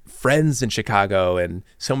friends in Chicago and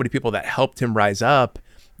so many people that helped him rise up,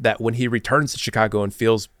 that when he returns to Chicago and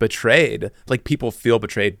feels betrayed, like people feel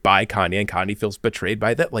betrayed by Kanye and Kanye feels betrayed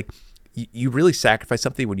by that. Like you really sacrifice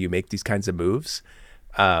something when you make these kinds of moves.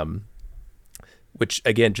 Which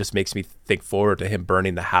again just makes me think forward to him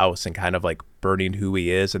burning the house and kind of like burning who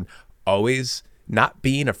he is and always not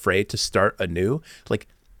being afraid to start anew. Like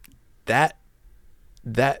that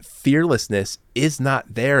fearlessness is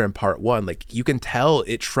not there in part one. Like you can tell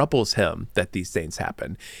it troubles him that these things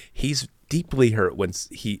happen. He's deeply hurt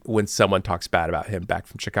when someone talks bad about him back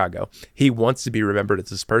from Chicago. He wants to be remembered as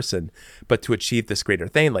this person, but to achieve this greater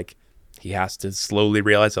thing, like he has to slowly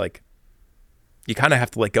realize like you kind of have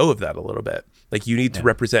to let go of that a little bit. Like you need to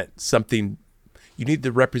represent something. You need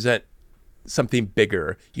to represent something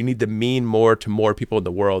bigger. You need to mean more to more people in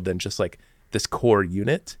the world than just like this core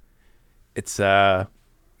unit. It's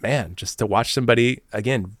man, just to watch somebody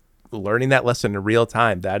again learning that lesson in real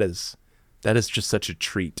time. That is just such a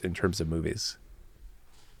treat in terms of movies.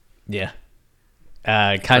 Yeah.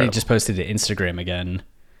 Kanye just posted to Instagram again,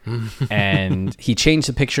 and he changed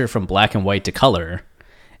the picture from black and white to color.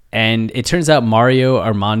 And it turns out Mario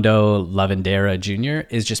Armando Lavandera Jr.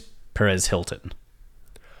 is just Perez Hilton.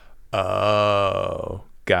 Oh,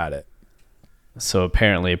 got it. So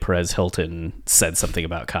apparently Perez Hilton said something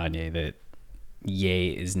about Kanye that Ye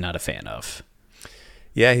is not a fan of.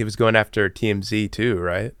 Yeah, he was going after TMZ too,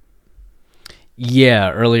 right?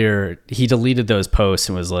 Yeah, earlier he deleted those posts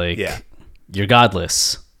and was like, you're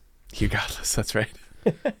godless. You're godless, that's right.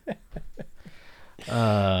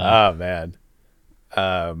 Oh, man.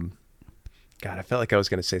 God, I felt like I was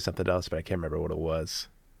going to say something else, but I can't remember what it was.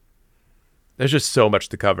 There's just so much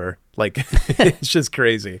to cover. Like, it's just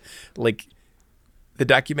crazy. Like, the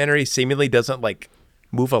documentary seemingly doesn't like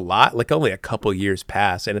move a lot. Like, only a couple years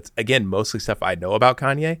pass, and it's again mostly stuff I know about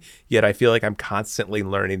Kanye. Yet I feel like I'm constantly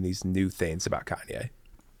learning these new things about Kanye.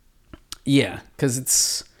 Yeah, because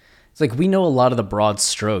it's like we know a lot of the broad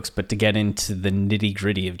strokes, but to get into the nitty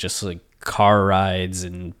gritty of just like car rides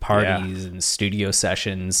and parties and studio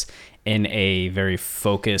sessions in a very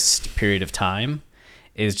focused period of time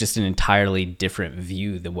is just an entirely different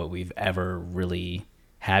view than what we've ever really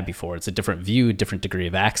had before. It's a different view, different degree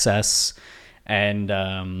of access, and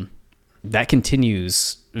that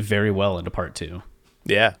continues very well into part 2.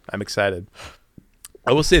 Yeah, I'm excited.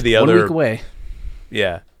 I will say the 1 other week away.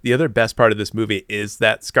 Yeah, the other best part of this movie is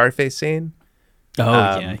that Scarface scene.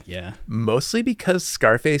 Oh, yeah. Mostly because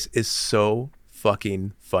Scarface is so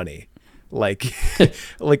fucking funny. Like,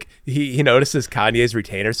 like he notices Kanye's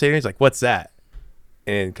retainer sitting. He's like, "What's that?"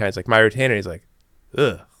 And Kanye's like, "My retainer." He's like,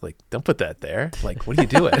 "Ugh, like don't put that there. Like, what are you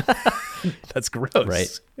doing? That's gross."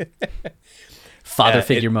 Right. Father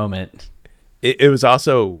figure moment. It was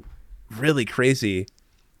also really crazy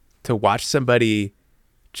to watch somebody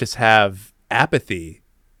just have apathy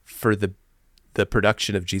for the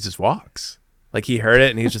production of Jesus Walks. Like, he heard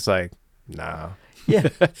it and he's just like, nah. Yeah.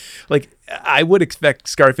 Like, I would expect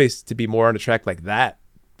Scarface to be more on a track like that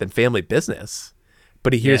than Family Business.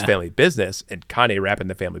 But he hears Family Business and Kanye rapping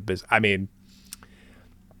the Family Business. I mean,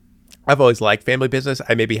 I've always liked Family Business.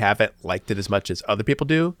 I maybe haven't liked it as much as other people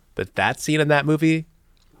do. But that scene in that movie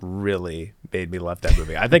really made me love that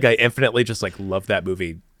movie. I think I infinitely just like love that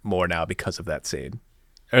movie more now because of that scene.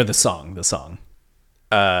 Or the song. The song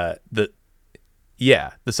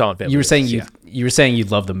Family You were saying Business, you were saying you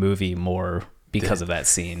love the movie more because of that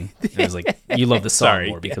scene. It was like you love the song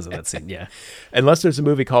more because of that scene. Yeah. Unless there's a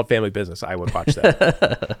movie called Family Business, I would watch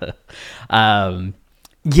that.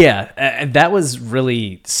 That was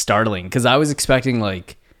really startling because I was expecting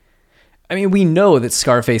like, I mean, we know that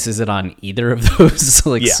Scarface isn't on either of those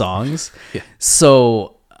songs. Yeah.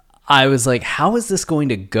 So I was like, how is this going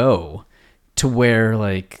to go to where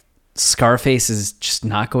like Scarface is just he's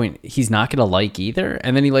not going to like either.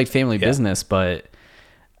 And then he liked Family Business, but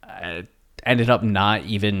ended up not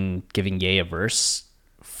even giving Ye a verse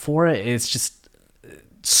for it. It's just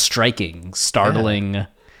striking, startling. Yeah.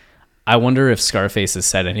 I wonder if Scarface has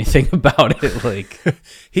said anything about it. Like,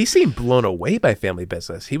 he seemed blown away by Family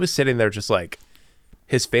Business. He was sitting there just like,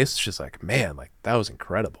 his face was just like, man, like that was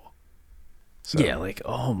incredible. So, yeah, like,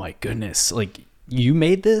 oh my goodness, like you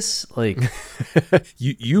made this, like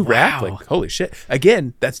you rap, like holy shit.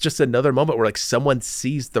 Again, that's just another moment where like someone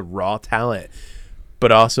sees the raw talent,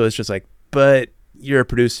 but also it's just like, but you're a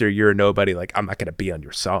producer, you're a nobody. Like, I'm not gonna be on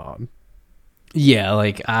your song. Yeah,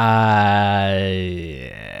 like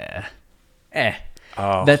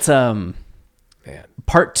that's man.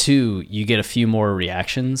 Part 2, you get a few more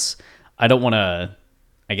reactions. I don't want to,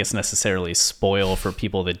 I guess, necessarily spoil for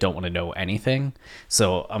people that don't want to know anything.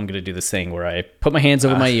 So I'm going to do this thing where I put my hands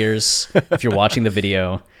over my ears if you're watching the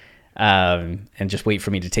video, and just wait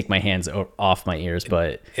for me to take my hands off my ears.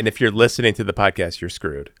 But and if you're listening to the podcast, you're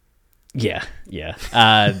screwed. Yeah.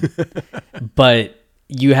 But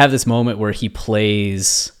you have this moment where he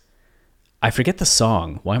plays, I forget the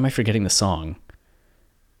song. Why am I forgetting the song?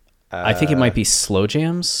 I think it might be Slow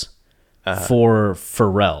Jams for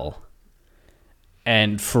Pharrell.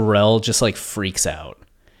 And Pharrell just like freaks out.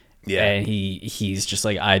 Yeah. And he's just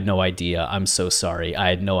like, I had no idea. I'm so sorry. I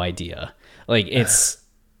had no idea. Like, it's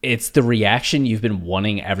the reaction you've been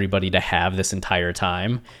wanting everybody to have this entire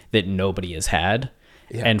time that nobody has had.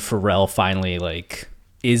 Yeah. And Pharrell finally like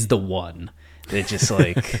is the one that just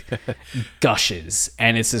like gushes.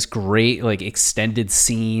 And it's this great like extended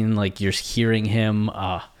scene. Like, you're hearing him.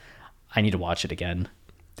 I need to watch it again.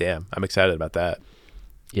 Damn, I'm excited about that.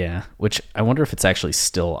 Yeah, which I wonder if it's actually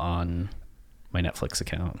still on my Netflix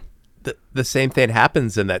account. The same thing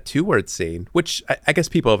happens in that 2-word scene, which I guess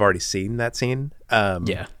people have already seen that scene.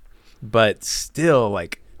 Yeah. But still,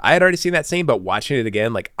 like, I had already seen that scene, but watching it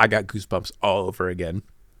again, like, I got goosebumps all over again.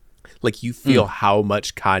 Like, you feel how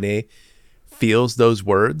much Kanye feels those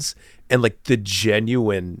words, and like the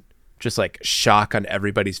genuine just like shock on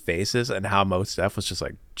everybody's faces, and how Mos Def was just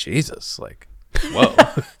like, Jesus, like, whoa.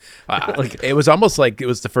 Like, it was almost like it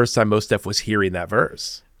was the first time Mos Def was hearing that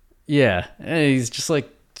verse. Yeah, and he's just like,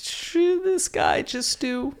 did this guy just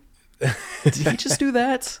do? Did he just do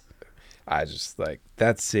that? I just like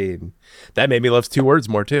that scene. That made me love 2 words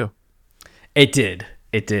more too. It did.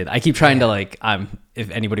 I keep trying to like, if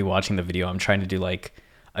anybody watching the video, I'm trying to do like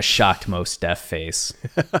a shocked Mos Def face.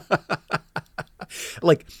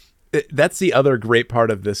 Like, that's the other great part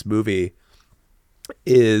of this movie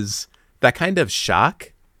is that kind of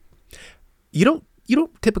shock, you don't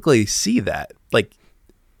typically see that. Like,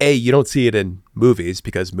 you don't see it in movies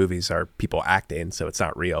because movies are people acting, so it's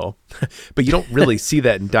not real. But you don't really see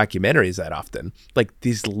that in documentaries that often. Like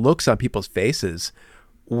these looks on people's faces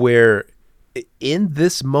where in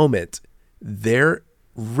this moment, they're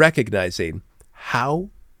recognizing how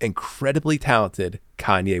incredibly talented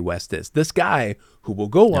Kanye West is. This guy who will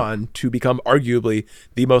go on to become arguably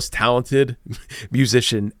the most talented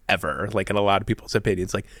musician ever, like in a lot of people's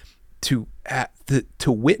opinions. Like to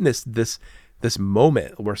witness this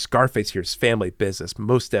moment where Scarface hears family business,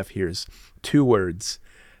 Mos Def hears two words.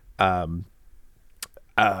 I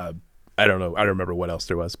don't know. I don't remember what else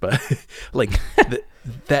there was, but like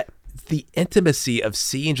the intimacy of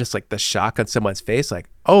seeing just like the shock on someone's face, like,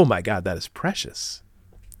 oh my God, that is precious.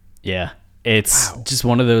 Yeah. It's just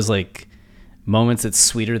one of those like moments that's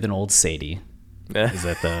sweeter than old Sadie. Is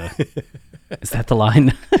that the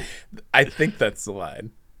line? I think that's the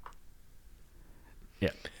line. Yeah.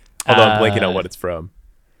 Although I'm blanking on what it's from.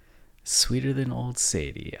 Sweeter than old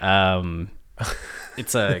Sadie.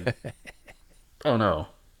 It's a oh no.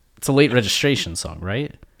 It's a late registration song,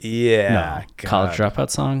 right? Yeah. No. College Dropout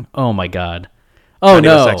song? Oh my God. Oh None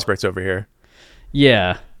of us no. experts over here.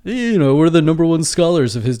 Yeah. You know, we're the number one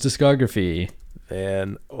scholars of his discography.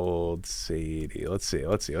 Then old Sadie. Let's see.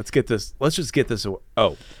 Let's get this. Let's just get this.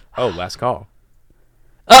 Oh, last call.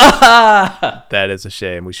 That is a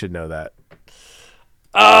shame. We should know that.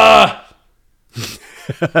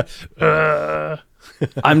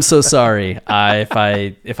 I'm so sorry.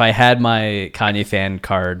 If I had my Kanye fan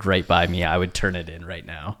card right by me, I would turn it in right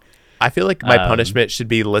now. I feel like my punishment should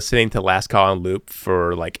be listening to Last Call on loop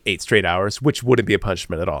for like 8 straight hours, which wouldn't be a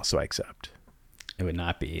punishment at all. So I accept. It would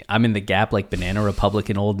not be. I'm in the gap like Banana Republic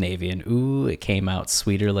and Old Navy, and ooh, it came out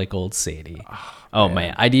sweeter like old Sadie. Oh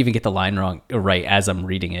man, I'd even get the line right as I'm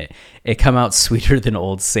reading it. It come out sweeter than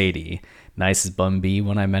old Sadie. Nice as Bun B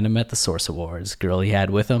when I met him at the Source Awards. Girl he had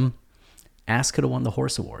with him, ass could have won the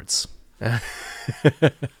Horse Awards.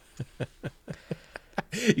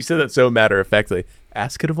 You said that so matter-of-factly.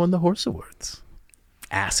 Ass could have won the Horse Awards.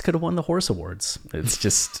 Ass could have won the Horse Awards. It's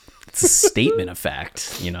a statement of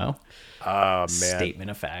fact, you know? Oh, man.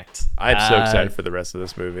 Statement of fact. I'm so excited for the rest of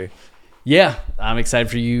this movie. Yeah, I'm excited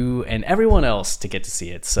for you and everyone else to get to see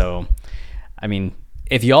it. So, I mean,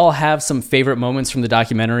 if y'all have some favorite moments from the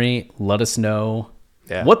documentary, let us know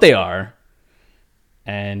what they are.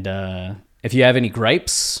 And if you have any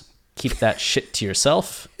gripes, keep that shit to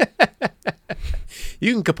yourself.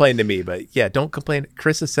 You can complain to me, but yeah, don't complain.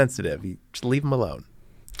 Chris is sensitive. You just leave him alone.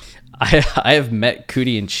 I have met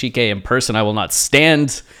Cootie and Chike in person. I will not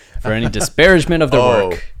stand for any disparagement of their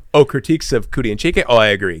work. Oh, critiques of Cootie and Chike? Oh, I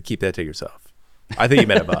agree. Keep that to yourself. I think you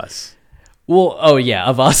meant of us. Well, oh yeah,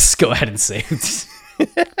 of us. Go ahead and say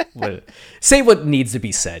say what needs to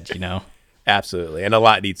be said, you know? Absolutely. And a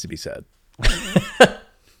lot needs to be said.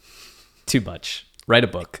 Too much. Write a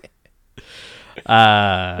book. All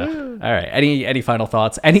right. Any final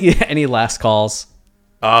thoughts? Any last calls?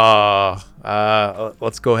 Let's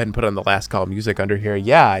go ahead and put on the last call music under here.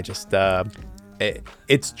 Yeah, I just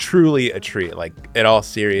it's truly a treat. Like, in all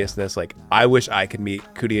seriousness, like, I wish I could meet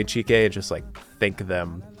Cootie and Chike and just like thank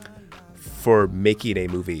them for making a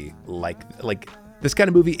movie like this kind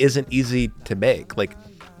of movie isn't easy to make. Like,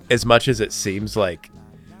 as much as it seems like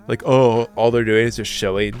oh, all they're doing is just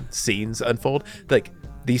showing scenes unfold. Like,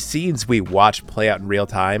 these scenes we watch play out in real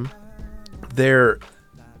time, they're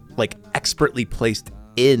like expertly placed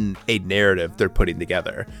in a narrative they're putting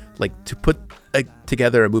together. Like, to put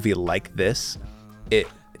together a movie like this,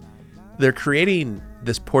 they're creating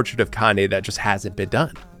this portrait of Kanye that just hasn't been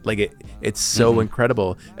done. Like, it's so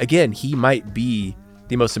incredible. Again, he might be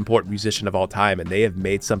the most important musician of all time, and they have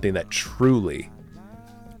made something that truly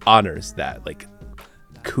honors that. Like,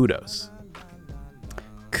 kudos.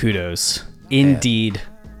 Indeed. Yeah.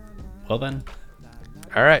 Well then.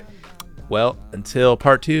 All right. Well, until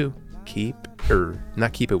part 2,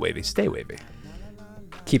 not keep it wavy, stay wavy.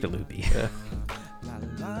 Keep it loopy. Yeah.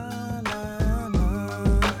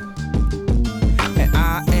 And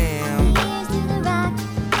I am.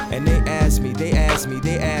 And they ask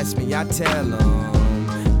me, I tell them.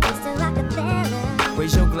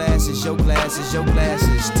 Raise your glasses to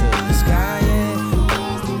the sky. Yeah.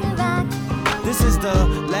 This is the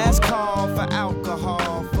last call for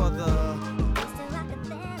alcohol for the.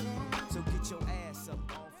 So get your ass up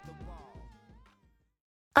off the wall.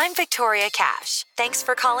 I'm Victoria Cash. Thanks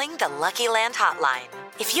for calling the Lucky Land Hotline.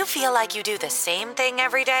 If you feel like you do the same thing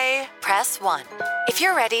every day, press 1. If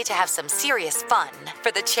you're ready to have some serious fun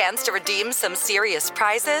for the chance to redeem some serious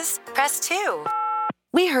prizes, press 2.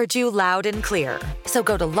 We heard you loud and clear. So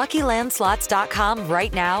go to LuckyLandSlots.com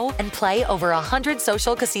right now and play over 100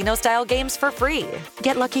 social casino-style games for free.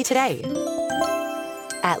 Get lucky today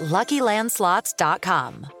at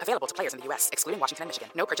LuckyLandSlots.com. Available to players in the U.S., excluding Washington and Michigan.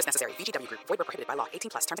 No purchase necessary. VGW Group. Void where prohibited by law.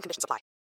 18+. Terms and conditions apply.